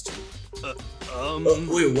that costume.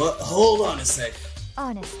 Wait, what? Hold on a sec.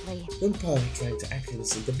 Honestly. Don't bother trying to act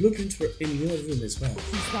innocent. The blueprints were in your room as well.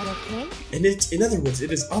 Is that okay? And in other words,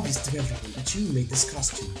 it is obvious to everyone that you made this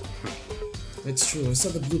costume. That's true, I saw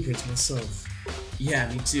the blueprints myself. Yeah,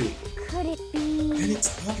 me too. Could it be... And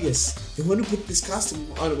it's obvious. The one who put this costume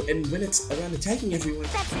on and when it's around attacking everyone...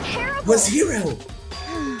 That's terrible! Was Hiro!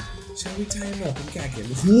 Shall we tie him up and gag him?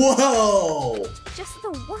 Whoa! Just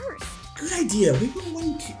the worst. Good idea. We wouldn't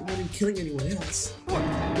want him killing anyone else.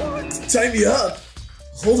 What? Tie me up?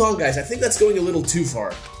 Hold on, guys. I think that's going a little too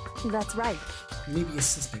far. That's right. Maybe a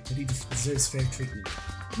suspect, but he deserves fair treatment.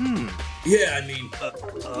 Yeah, I mean,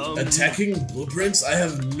 attacking blueprints? I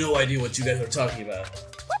have no idea what you guys are talking about.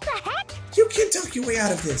 What the heck? You can't talk your way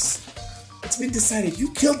out of this. It's been decided.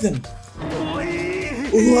 You killed them.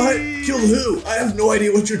 What? Killed who? I have no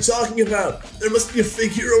idea what you're talking about. There must be a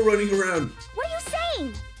fake Hiro running around. What are you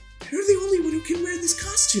saying? You're the only one who can wear this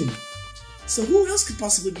costume. So who else could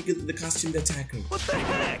possibly be the costumed attacker? What the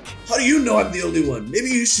heck? How do you know I'm the only one? Maybe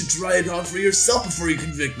you should try it on for yourself before you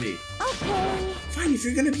convict me. Okay. Fine, if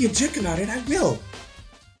you're gonna be a jerk about it, I will.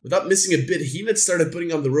 Without missing a bit, Hina started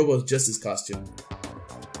putting on the Robo Justice costume.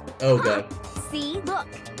 Oh god. See? Look.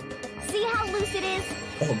 See how loose it is?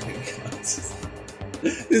 Oh my god.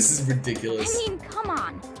 This is ridiculous. I mean, come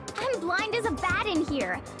on. I'm blind as a bat in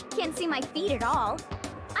here. Can't see my feet at all.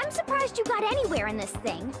 I'm surprised you got anywhere in this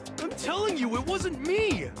thing. I'm telling you, it wasn't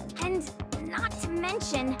me! And not to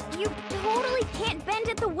mention, you totally can't bend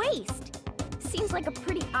at the waist. Seems like a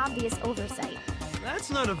pretty obvious oversight. That's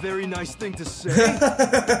not a very nice thing to say.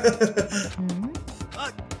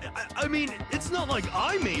 I mean, it's not like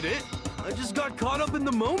I made it. I just got caught up in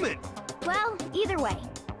the moment. Well, either way,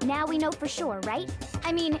 now we know for sure, right?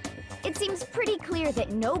 I mean, it seems pretty clear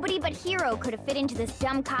that nobody but Hiro could have fit into this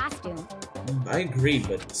dumb costume. I agree,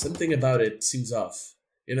 but something about it seems off.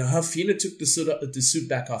 You know how Fina took the suit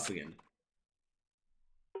back off again.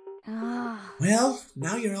 Well,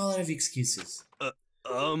 now you're all out of excuses.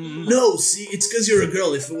 No, see, it's because you're a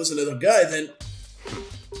girl. If it was another guy, then...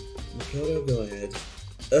 Makoto, go ahead.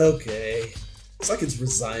 Okay. It's like it's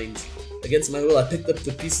resigned. Against my will, I picked up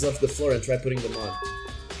the pieces off the floor and tried putting them on.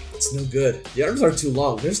 It's no good. The arms are too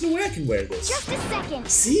long. There's no way I can wear this. Just a second!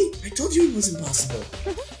 See? I told you it was impossible.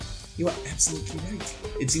 You are absolutely right.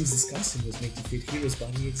 It seems this costume was made to fit Hiro's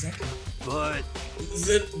body exactly. But...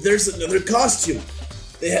 There's another costume!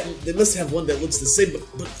 They must have one that looks the same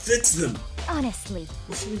but fits them! Honestly.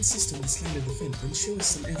 If you insist on the slander defense, then show us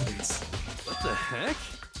some evidence. what the heck?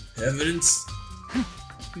 Evidence?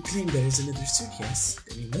 You claim there is another suit, yes?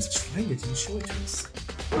 Then you must find it and show it to us.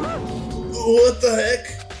 What the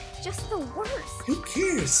heck? Just the worst. Who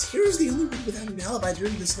cares? Hiro's the only one without an alibi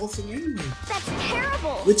during this whole thing anyway. That's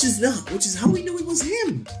terrible! Which is how we know it was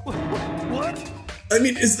him! What? I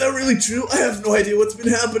mean, is that really true? I have no idea what's been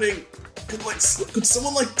happening! Could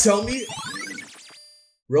someone, tell me?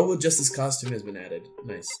 Robo Justice costume has been added.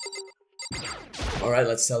 Nice. Alright,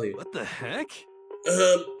 let's tell you. What the heck?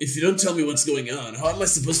 If you don't tell me what's going on, how am I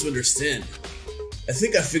supposed to understand? I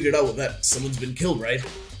think I figured out that someone's been killed, right?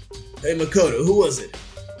 Hey, Makoto, who was it?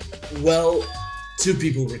 Well, 2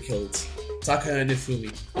 people were killed. Taka and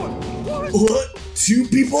Ifumi. What? 2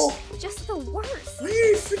 people? Just the worst. Why are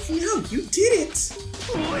you freaking out? You did it!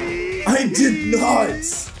 Please. I did not!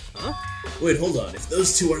 Huh? Wait, hold on. If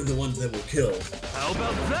those 2 are the ones that were killed... How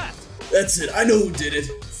about that? That's it. I know who did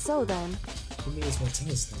it. So then... You may as well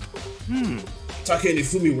tell us then. Taka and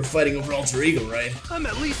Ifumi were fighting over Alter Ego, right? I'm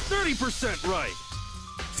at least 30% right.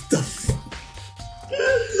 What the fuck?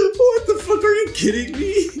 What the fuck, are you kidding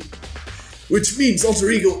me? Which means Alter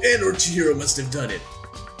Ego and or Chihiro must have done it.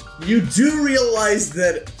 You do realize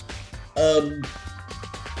that,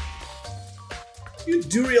 you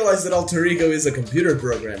do realize that Alter Ego is a computer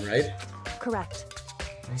program, right? Correct.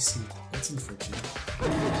 I see. That's unfortunate.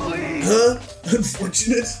 Please. Huh?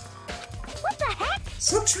 Unfortunate? What the heck?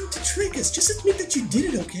 Stop trying to trick us. Just admit that you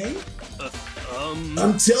did it, okay?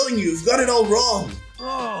 I'm telling you, you've got it all wrong.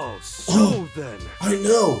 Oh, so then. I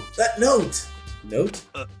know. That note. Note?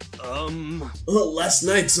 Well, last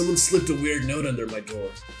night someone slipped a weird note under my door.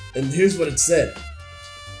 And here's what it said.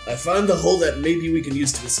 I found the hole that maybe we can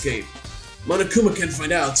use to escape. Monokuma can't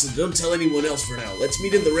find out, so don't tell anyone else for now. Let's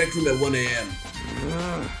meet in the rec room at 1 AM.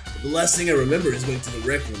 The last thing I remember is going to the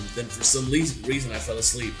rec room, then for some reason I fell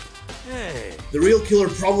asleep. Hey. The real killer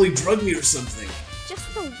probably drugged me or something.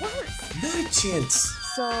 Just the worst. Not a chance.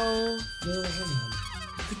 So... No, hold on.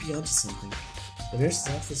 I could be onto something. The nurse's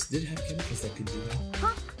office did have chemicals that could do that.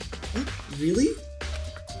 Huh? What? Really?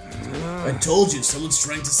 I told you, someone's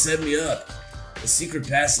trying to set me up. A secret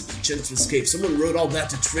passage, a chance to escape. Someone wrote all that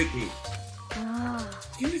to trick me.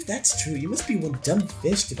 Even if that's true, you must be one dumb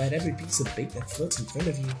fish to bite every piece of bait that floats in front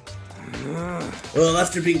of you. Well,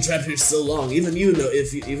 after being trapped here so long, even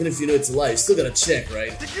if you know it's a lie, you still gotta check,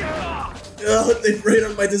 right? Oh, they preyed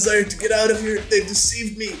on my desire to get out of here. They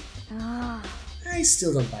deceived me. I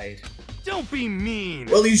still don't buy it. Don't be mean.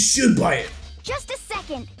 Well, you should buy it. Just a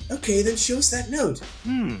second. Okay, then show us that note.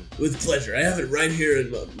 With pleasure. I have it right here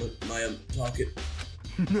in my pocket.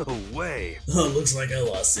 No way. Oh, looks like I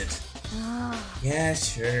lost it. Yeah,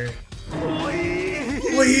 sure. Please.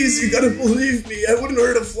 Please, you gotta believe me. I wouldn't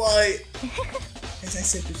hurt a fly. As I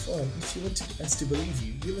said before, if you want us to believe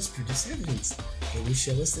you, you must produce evidence. Can you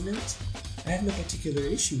show us the note? I have no particular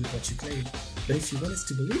issue with what you claim, but if you want us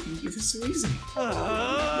to believe you, give us a reason.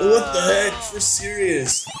 What the heck? For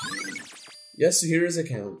serious? Yes, here is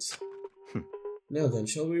account. Now then,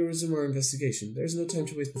 shall we resume our investigation? There's no time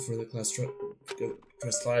to waste before the class trial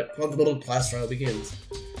begins.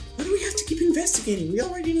 Why do we have to keep investigating? We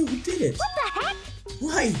already know who did it. What the heck?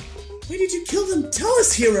 Why? Why did you kill them? Tell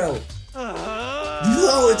us, Hiro!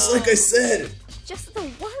 No, it's like I said. Just the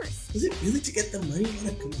worst. Was it really to get the money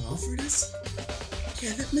Monokuma offered us?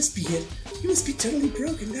 Yeah, that must be it. You must be totally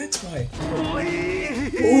broken, that's why.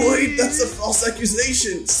 Please. Oh, wait, that's a false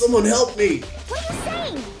accusation. Someone help me. What are you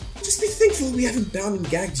saying? Just be thankful we haven't bound and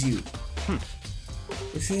gagged you.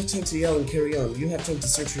 If you have time to yell and carry on, you have time to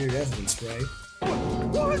search for your evidence, right?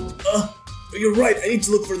 What? You're right, I need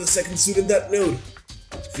to look for the second suit in that node.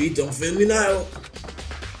 Feet, don't fail me now.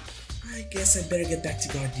 I guess I'd better get back to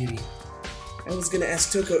guard duty. I was gonna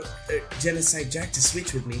ask Genocide Jack to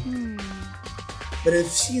switch with me. But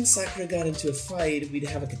if she and Sakura got into a fight, we'd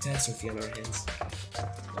have a catastrophe on our hands.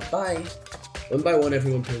 Bye. One by one,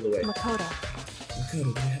 everyone pulled away. Makoto.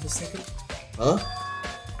 Makoto, do you have a second? Huh?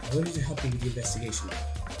 I wanted to help you with the investigation.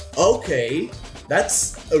 Okay,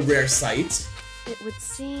 that's a rare sight. It would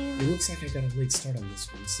seem... It looks like I got a late start on this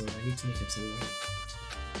one, so I need to make up some money.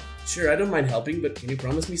 Sure, I don't mind helping, but can you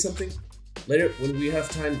promise me something? Later, when we have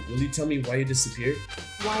time, will you tell me why you disappeared?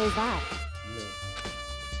 Why is that? No.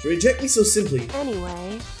 To reject me so simply.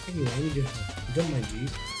 Anyway, I need your help. You don't mind, do you?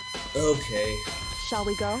 Okay. shall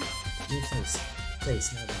we go? No thanks.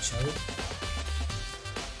 Thanks, now then, shall we?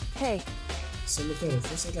 Hey. So, Makoto,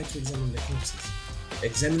 first I'd like to examine the corpses.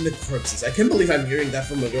 Examine the corpses. I can't believe I'm hearing that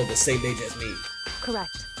from a girl the same age as me. Correct.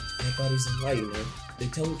 My bodies don't lie, you know. They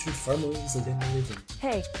tell the truth far more easily than they live in.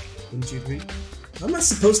 Hey. Wouldn't you agree? How am I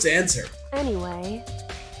supposed to answer? Anyway,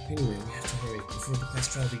 we have to hurry before the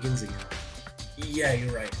class trial begins again. Yeah,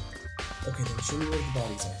 you're right. Okay, then show me where the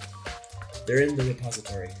bodies are. They're in the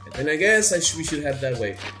repository. And then I guess we should head that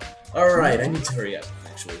way. Alright, I need to hurry up,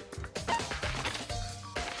 actually.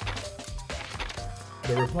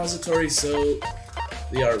 The repository, so...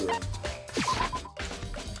 the art room.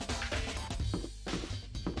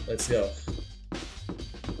 Let's go.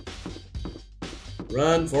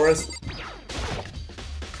 Run, Forrest.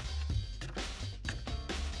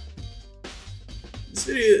 This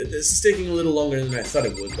is taking a little longer than I thought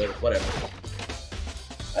it would, but whatever.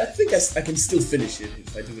 I think I can still finish it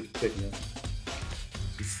if I do it quick enough.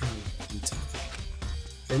 Before we talk.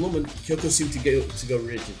 For a moment, Kyoko seemed to go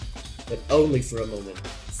rigid, but only for a moment.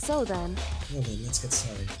 So then... Well then, let's get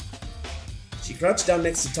started. She crouched down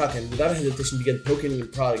next to Taka and without hesitation began poking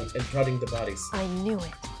and prodding the bodies. I knew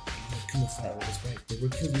it. Kumafawa was right. They were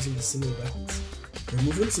killed using the similar weapons. Her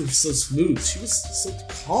movements were so smooth. She was so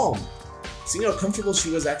calm. Seeing how comfortable she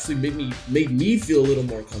was actually made me feel a little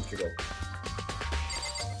more comfortable.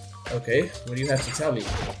 Okay, what do you have to tell me?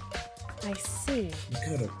 I see.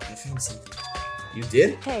 Makoto, I found something. You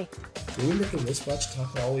did? Hey. Do you remember the wristwatch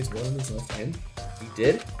Taka always wore on his left hand? You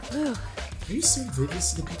did? Whew. Are you so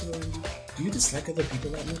oblivious to the people around you? Do you dislike other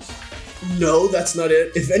people that much? No, that's not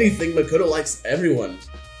it. If anything, Makoto likes everyone.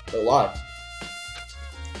 A lot.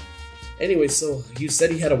 Anyway, so you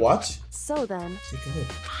said he had a watch? So then... Take a look.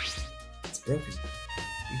 It's broken.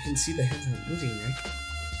 You can see the hands aren't moving, right?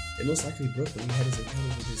 It most likely broke when he had his encounter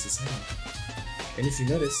with his assailant. And if you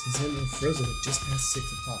notice, his hands were frozen at just past 6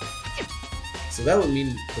 o'clock. So that would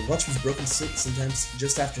mean the watch was broken sometimes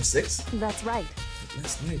just after 6? That's right. But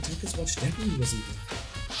last night, Taka's watch definitely wasn't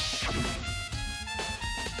broken.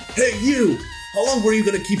 Hey, you! How long were you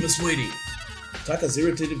gonna keep us waiting? Taka's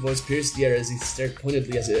irritated voice pierced the air as he stared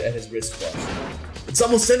pointedly at his wristwatch. It's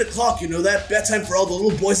almost 10 o'clock, you know that? Bedtime for all the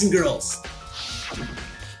little boys and girls!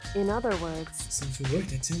 In other words... So if it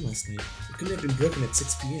worked at 10 last night, it couldn't have been broken at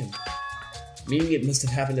 6 p.m. Meaning it must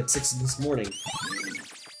have happened at 6 this morning.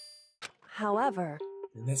 However...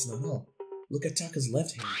 And that's not all. Look at Taka's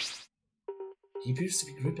left hand. He appears to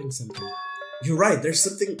be gripping something. You're right, there's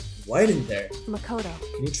something white in there. Makoto.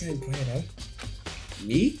 Can you try and pry it out?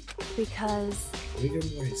 Me? Because... Rigor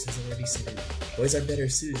mortis has already set in. Boys are better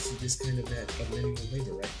suited to this kind of manual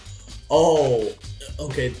labor, right? Oh,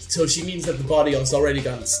 okay, so she means that the body has already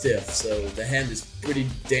gotten stiff, so the hand is pretty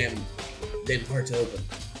damn hard to open.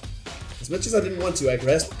 As much as I didn't want to, I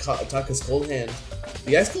grasped Taka's cold hand.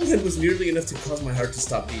 The ice cold hand was nearly enough to cause my heart to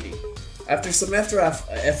stop beating. After some effort, I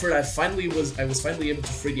was finally able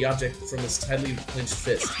to free the object from his tightly clenched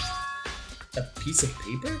fist. A piece of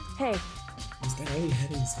paper? Hey. Is that all he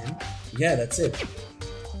had in his hand? Yeah, that's it.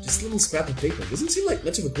 Just a little scrap of paper. Doesn't seem like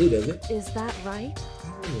much of a clue, does it? Is that right?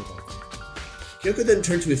 I don't know about that. Kyoko then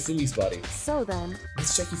turned to Ifumi's body. So then...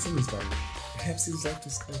 Let's check Ifumi's body. Perhaps he's left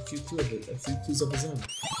us a few clues of his own.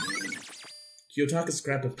 Kiyotaka's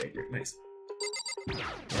scrap of paper. Nice.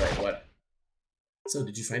 Alright, what? So,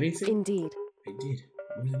 did you find anything? Indeed. I did.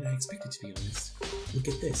 More than I expected, to be honest. Look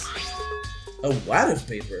at this. A wad of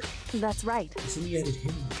paper. That's right. Ifumi had it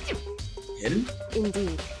hidden. Hidden?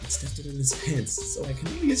 Indeed. It stuffed it in his pants, so I can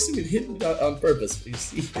only assume it hid it on purpose, but you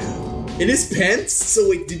see. In his pants? So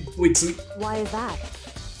wait, so... Why is that?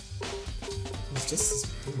 It's just his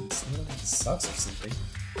pants, not like his socks or something.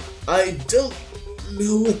 I don't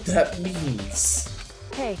know what that means.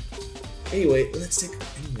 Hey. Anyway, let's take a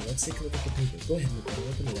look at the paper. Go ahead,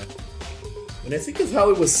 open it up. When I think of how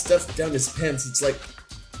it was stuffed down his pants, it's like,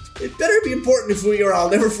 it better be important if we are. I'll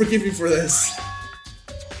never forgive you for this.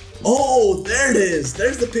 Oh, there it is!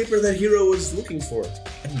 There's the paper that Hiro was looking for.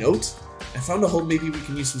 A note? I found a hole maybe we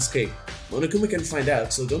can use to escape. Monokuma can find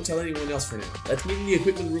out, so don't tell anyone else for now. Let's meet in the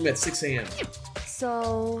equipment room at 6 a.m.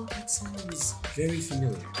 So... That sounds very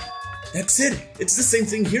familiar. That's it! It's the same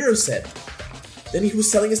thing Hiro said! Then he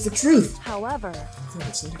was telling us the truth! However... No,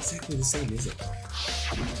 it's not exactly the same, is it?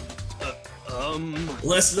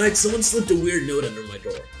 Last night, someone slipped a weird note under my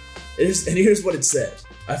door. Here's what it said.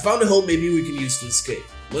 I found a hole maybe we can use to escape.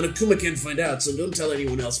 Monokuma can't find out, so don't tell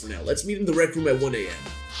anyone else for now. Let's meet in the rec room at 1 a.m.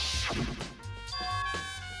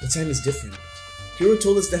 The time is different. Hiro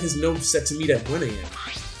told us that his note was set to meet at 1 a.m.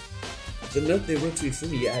 The note they wrote to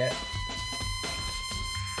Ifumi,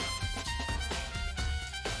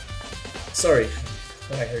 Sorry, I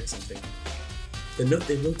thought I heard something. The note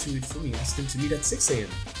they wrote to Ifumi asked him to meet at 6 a.m.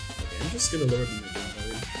 Okay, I'm just gonna lower the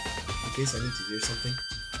volume in case I need to hear something.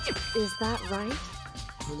 Is that right?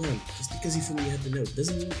 Hold on, just because Ifumi had the note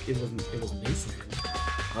doesn't mean it was made for him.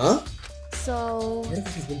 Huh? So... Part of it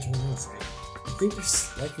has been torn off, right? I think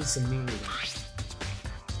there's likely some meaning.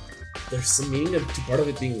 There's some meaning to part of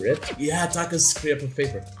it being ripped? Yeah, Taka's scrap of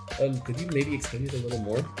paper. Could you maybe explain it a little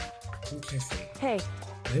more? Think carefully. Hey.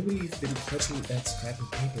 Why would he have been clutching that scrap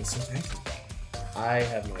of paper so tightly? I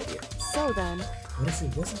have no idea. So then... What if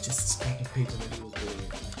it wasn't just a scrap of paper that he was doing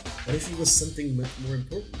it? What if it was something much more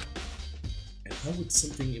important? And how would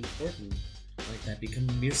something important like that become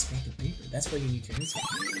a mere scrap of paper? That's why you need to answer.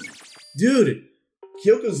 Dude!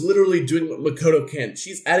 Kyoko's literally doing what Makoto can't.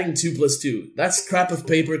 She's adding 2 plus 2. That scrap of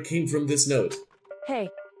paper came from this note. Hey.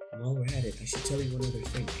 And while we're at it, I should tell you one other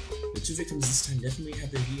thing. The 2 victims this time definitely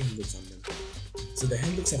have their handbooks on them. So the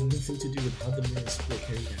handbooks have nothing to do with how the murders were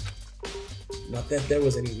carried out. Not that there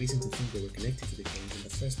was any reason to think they were connected to the killings in the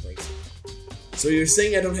first place. So you're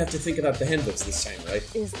saying I don't have to think about the handbooks this time, right?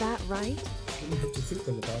 Is that right? You didn't have to think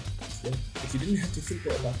them about them. If you didn't have to think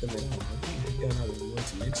about them at all, I wouldn't have gone out of the way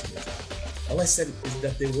to mention it. All I said is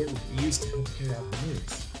that they weren't used to help carry out the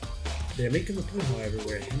murders. They're making the point, however,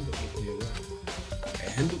 where a handbook may play a role. A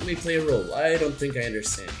handbook may play a role. I don't think I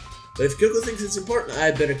understand. But if Kyoko thinks it's important,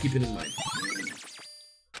 I'd better keep it in mind.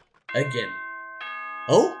 Again.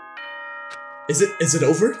 Oh? Is it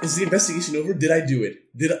over? Is the investigation over? Did I do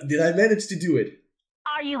it? Did I manage to do it?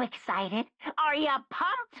 Are you excited? Are you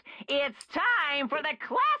pumped? It's time for the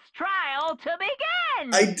class trial to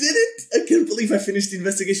begin! I did it! I can't believe I finished the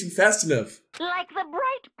investigation fast enough. Like the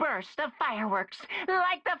bright burst of fireworks,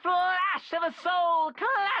 like the flash of a soul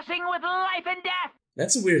clashing with life and death.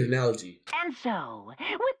 That's a weird analogy. And so,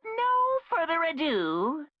 with no further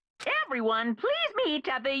ado, everyone please meet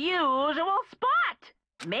at the usual spot.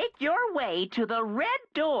 Make your way to the red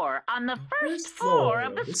door on the first floor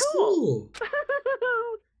of the school.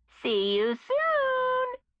 See you soon.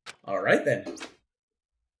 Alright then.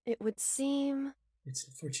 It would seem... It's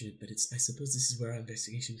unfortunate, but I suppose this is where our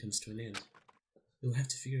investigation comes to an end. You'll have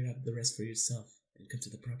to figure out the rest for yourself and come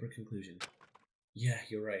to the proper conclusion. Yeah,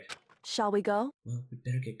 you're right. Shall we go? Well, we'd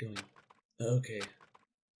better get going. Okay.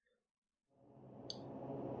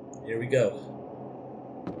 Here we go.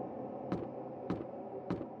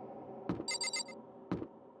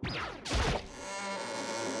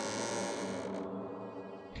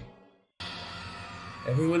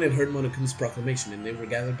 Everyone had heard Monokuma's proclamation, and they were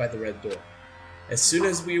gathered by the red door. As soon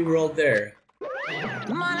as we were all there...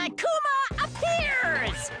 Monokuma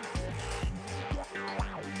appears!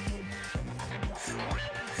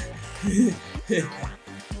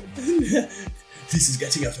 This is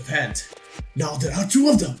getting out of hand. Now there are 2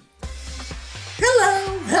 of them!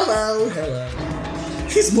 Hello, hello, hello.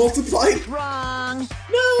 He's multiplied? Wrong.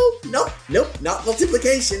 Nope, not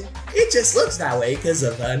multiplication. It just looks that way because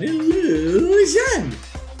of an illusion.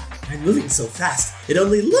 I'm moving so fast, it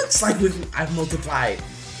only looks like I've multiplied.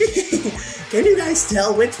 Can you guys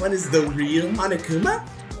tell which one is the real Monokuma?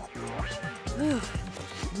 You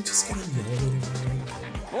just get on the elevator.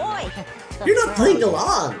 Boy. You're not playing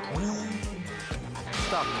along.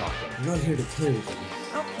 Stop talking. I'm not here to play with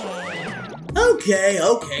Okay. you.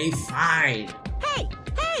 Okay, fine. Hey!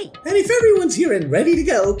 And if everyone's here and ready to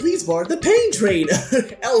go, please board the pain train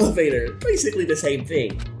elevator. Basically the same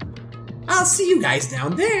thing. I'll see you guys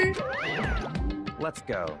down there. Let's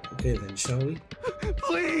go. Okay then, shall we?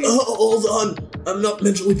 Please! Oh, hold on. I'm not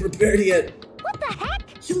mentally prepared yet. What the heck?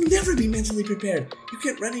 You'll never be mentally prepared. You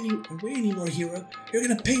can't run away anymore, Hiro. You're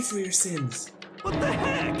gonna pay for your sins. What the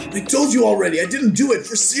heck? I told you already. I didn't do it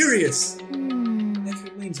for serious. That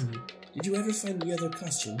reminds me. Did you ever find the other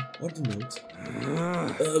costume or the note?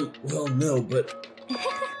 Well, no, but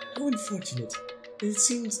how unfortunate. It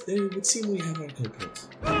would seem we have our culprit.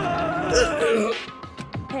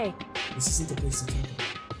 Hey. This isn't the place to talk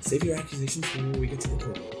about. Save your accusations for when we get to the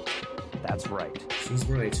court. That's right. She's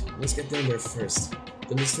right. Let's get down there first.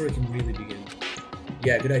 Then the story can really begin.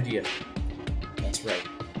 Yeah, good idea. That's right.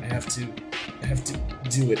 I have to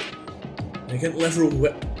do it. I can't let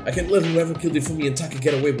whoever killed Ifumi and Taka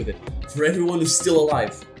get away with it. For everyone who's still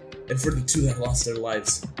alive. And for the two that lost their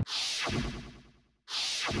lives.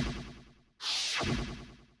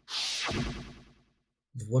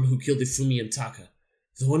 The one who killed Ifumi and Taka.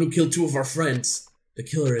 The one who killed two of our friends. The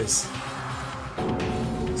killer is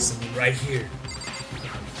someone right here.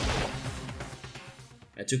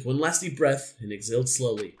 I took one last deep breath and exhaled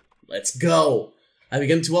slowly. Let's go! I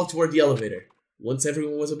began to walk toward the elevator. Once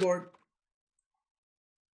everyone was aboard,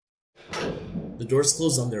 the doors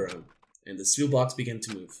closed on their own, and the steel box began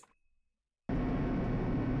to move.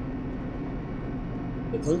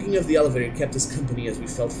 The clunking of the elevator kept us company as we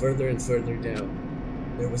fell further and further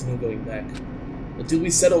down. There was no going back. Until we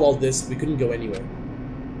settled all this, we couldn't go anywhere.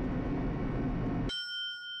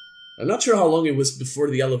 I'm not sure how long it was before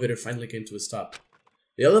the elevator finally came to a stop.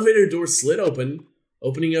 The elevator door slid open,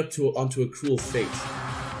 opening up onto a cruel fate.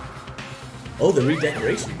 Oh, the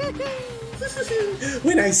redecoration.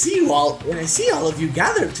 When I see all of you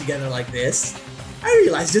gathered together like this, I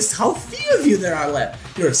realize just how few of you there are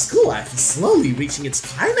left. Your school life is slowly reaching its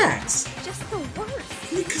climax. Just the worst.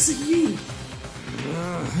 Because of you.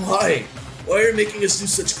 Why? Why are you making us do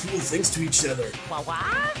such cruel things to each other?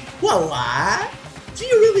 What? Do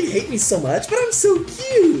you really hate me so much? But I'm so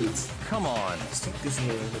cute. Come on. Stop goofing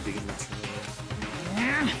around and digging the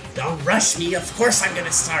Don't rush me. Of course I'm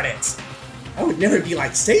gonna start it. I would never be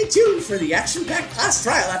like, stay tuned for the action-packed class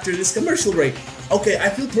trial after this commercial break. Okay, I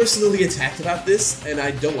feel personally attacked about this, and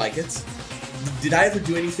I don't like it. Did I ever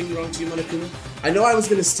do anything wrong to you, Monokuma? I know I was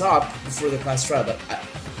gonna stop before the class trial, but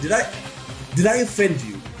did I offend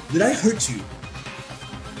you? Did I hurt you?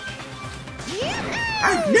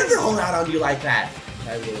 I'd never hold out on you like that.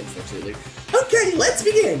 I will, unfortunately. Okay, let's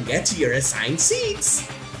begin. Get to your assigned seats.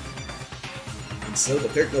 And so the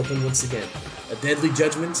curtain opened once again. A deadly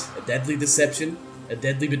judgment, a deadly deception, a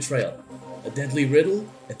deadly betrayal, a deadly riddle,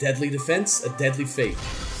 a deadly defense, a deadly fate,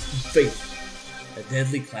 a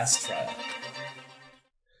deadly class trial.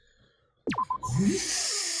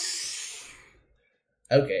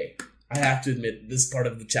 Okay, I have to admit, this part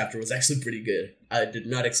of the chapter was actually pretty good. I did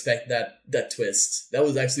not expect that twist. That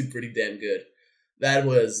was actually pretty damn good. That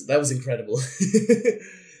was incredible.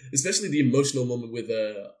 Especially the emotional moment with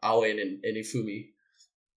Aoen and Ifumi.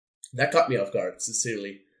 That caught me off guard,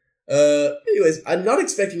 sincerely. Anyways, I'm not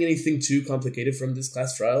expecting anything too complicated from this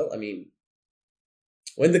class trial. I mean,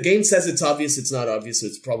 when the game says it's obvious, it's not obvious, so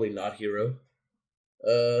it's probably not Hero.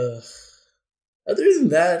 Other than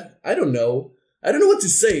that, I don't know. I don't know what to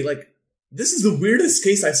say. Like, this is the weirdest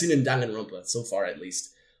case I've seen in Danganronpa, so far at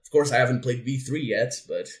least. Of course, I haven't played V3 yet,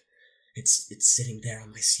 but it's sitting there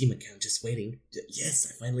on my Steam account just waiting. Yes,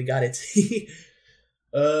 I finally got it.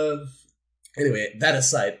 Anyway, that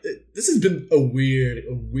aside, this has been a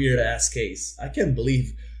weird ass case. I can't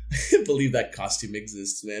believe that costume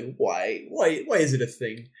exists, man. Why is it a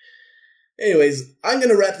thing? Anyways, I'm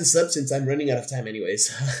gonna wrap this up since I'm running out of time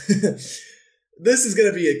anyways. This is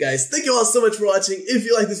gonna be it, guys. Thank you all so much for watching. If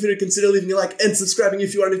you like this video, consider leaving a like and subscribing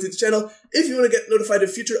if you are new to the channel. If you want to get notified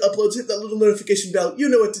of future uploads, hit that little notification bell. You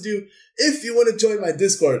know what to do. If you want to join my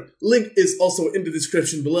Discord, link is also in the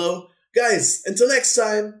description below. Guys, until next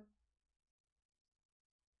time,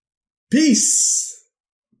 peace!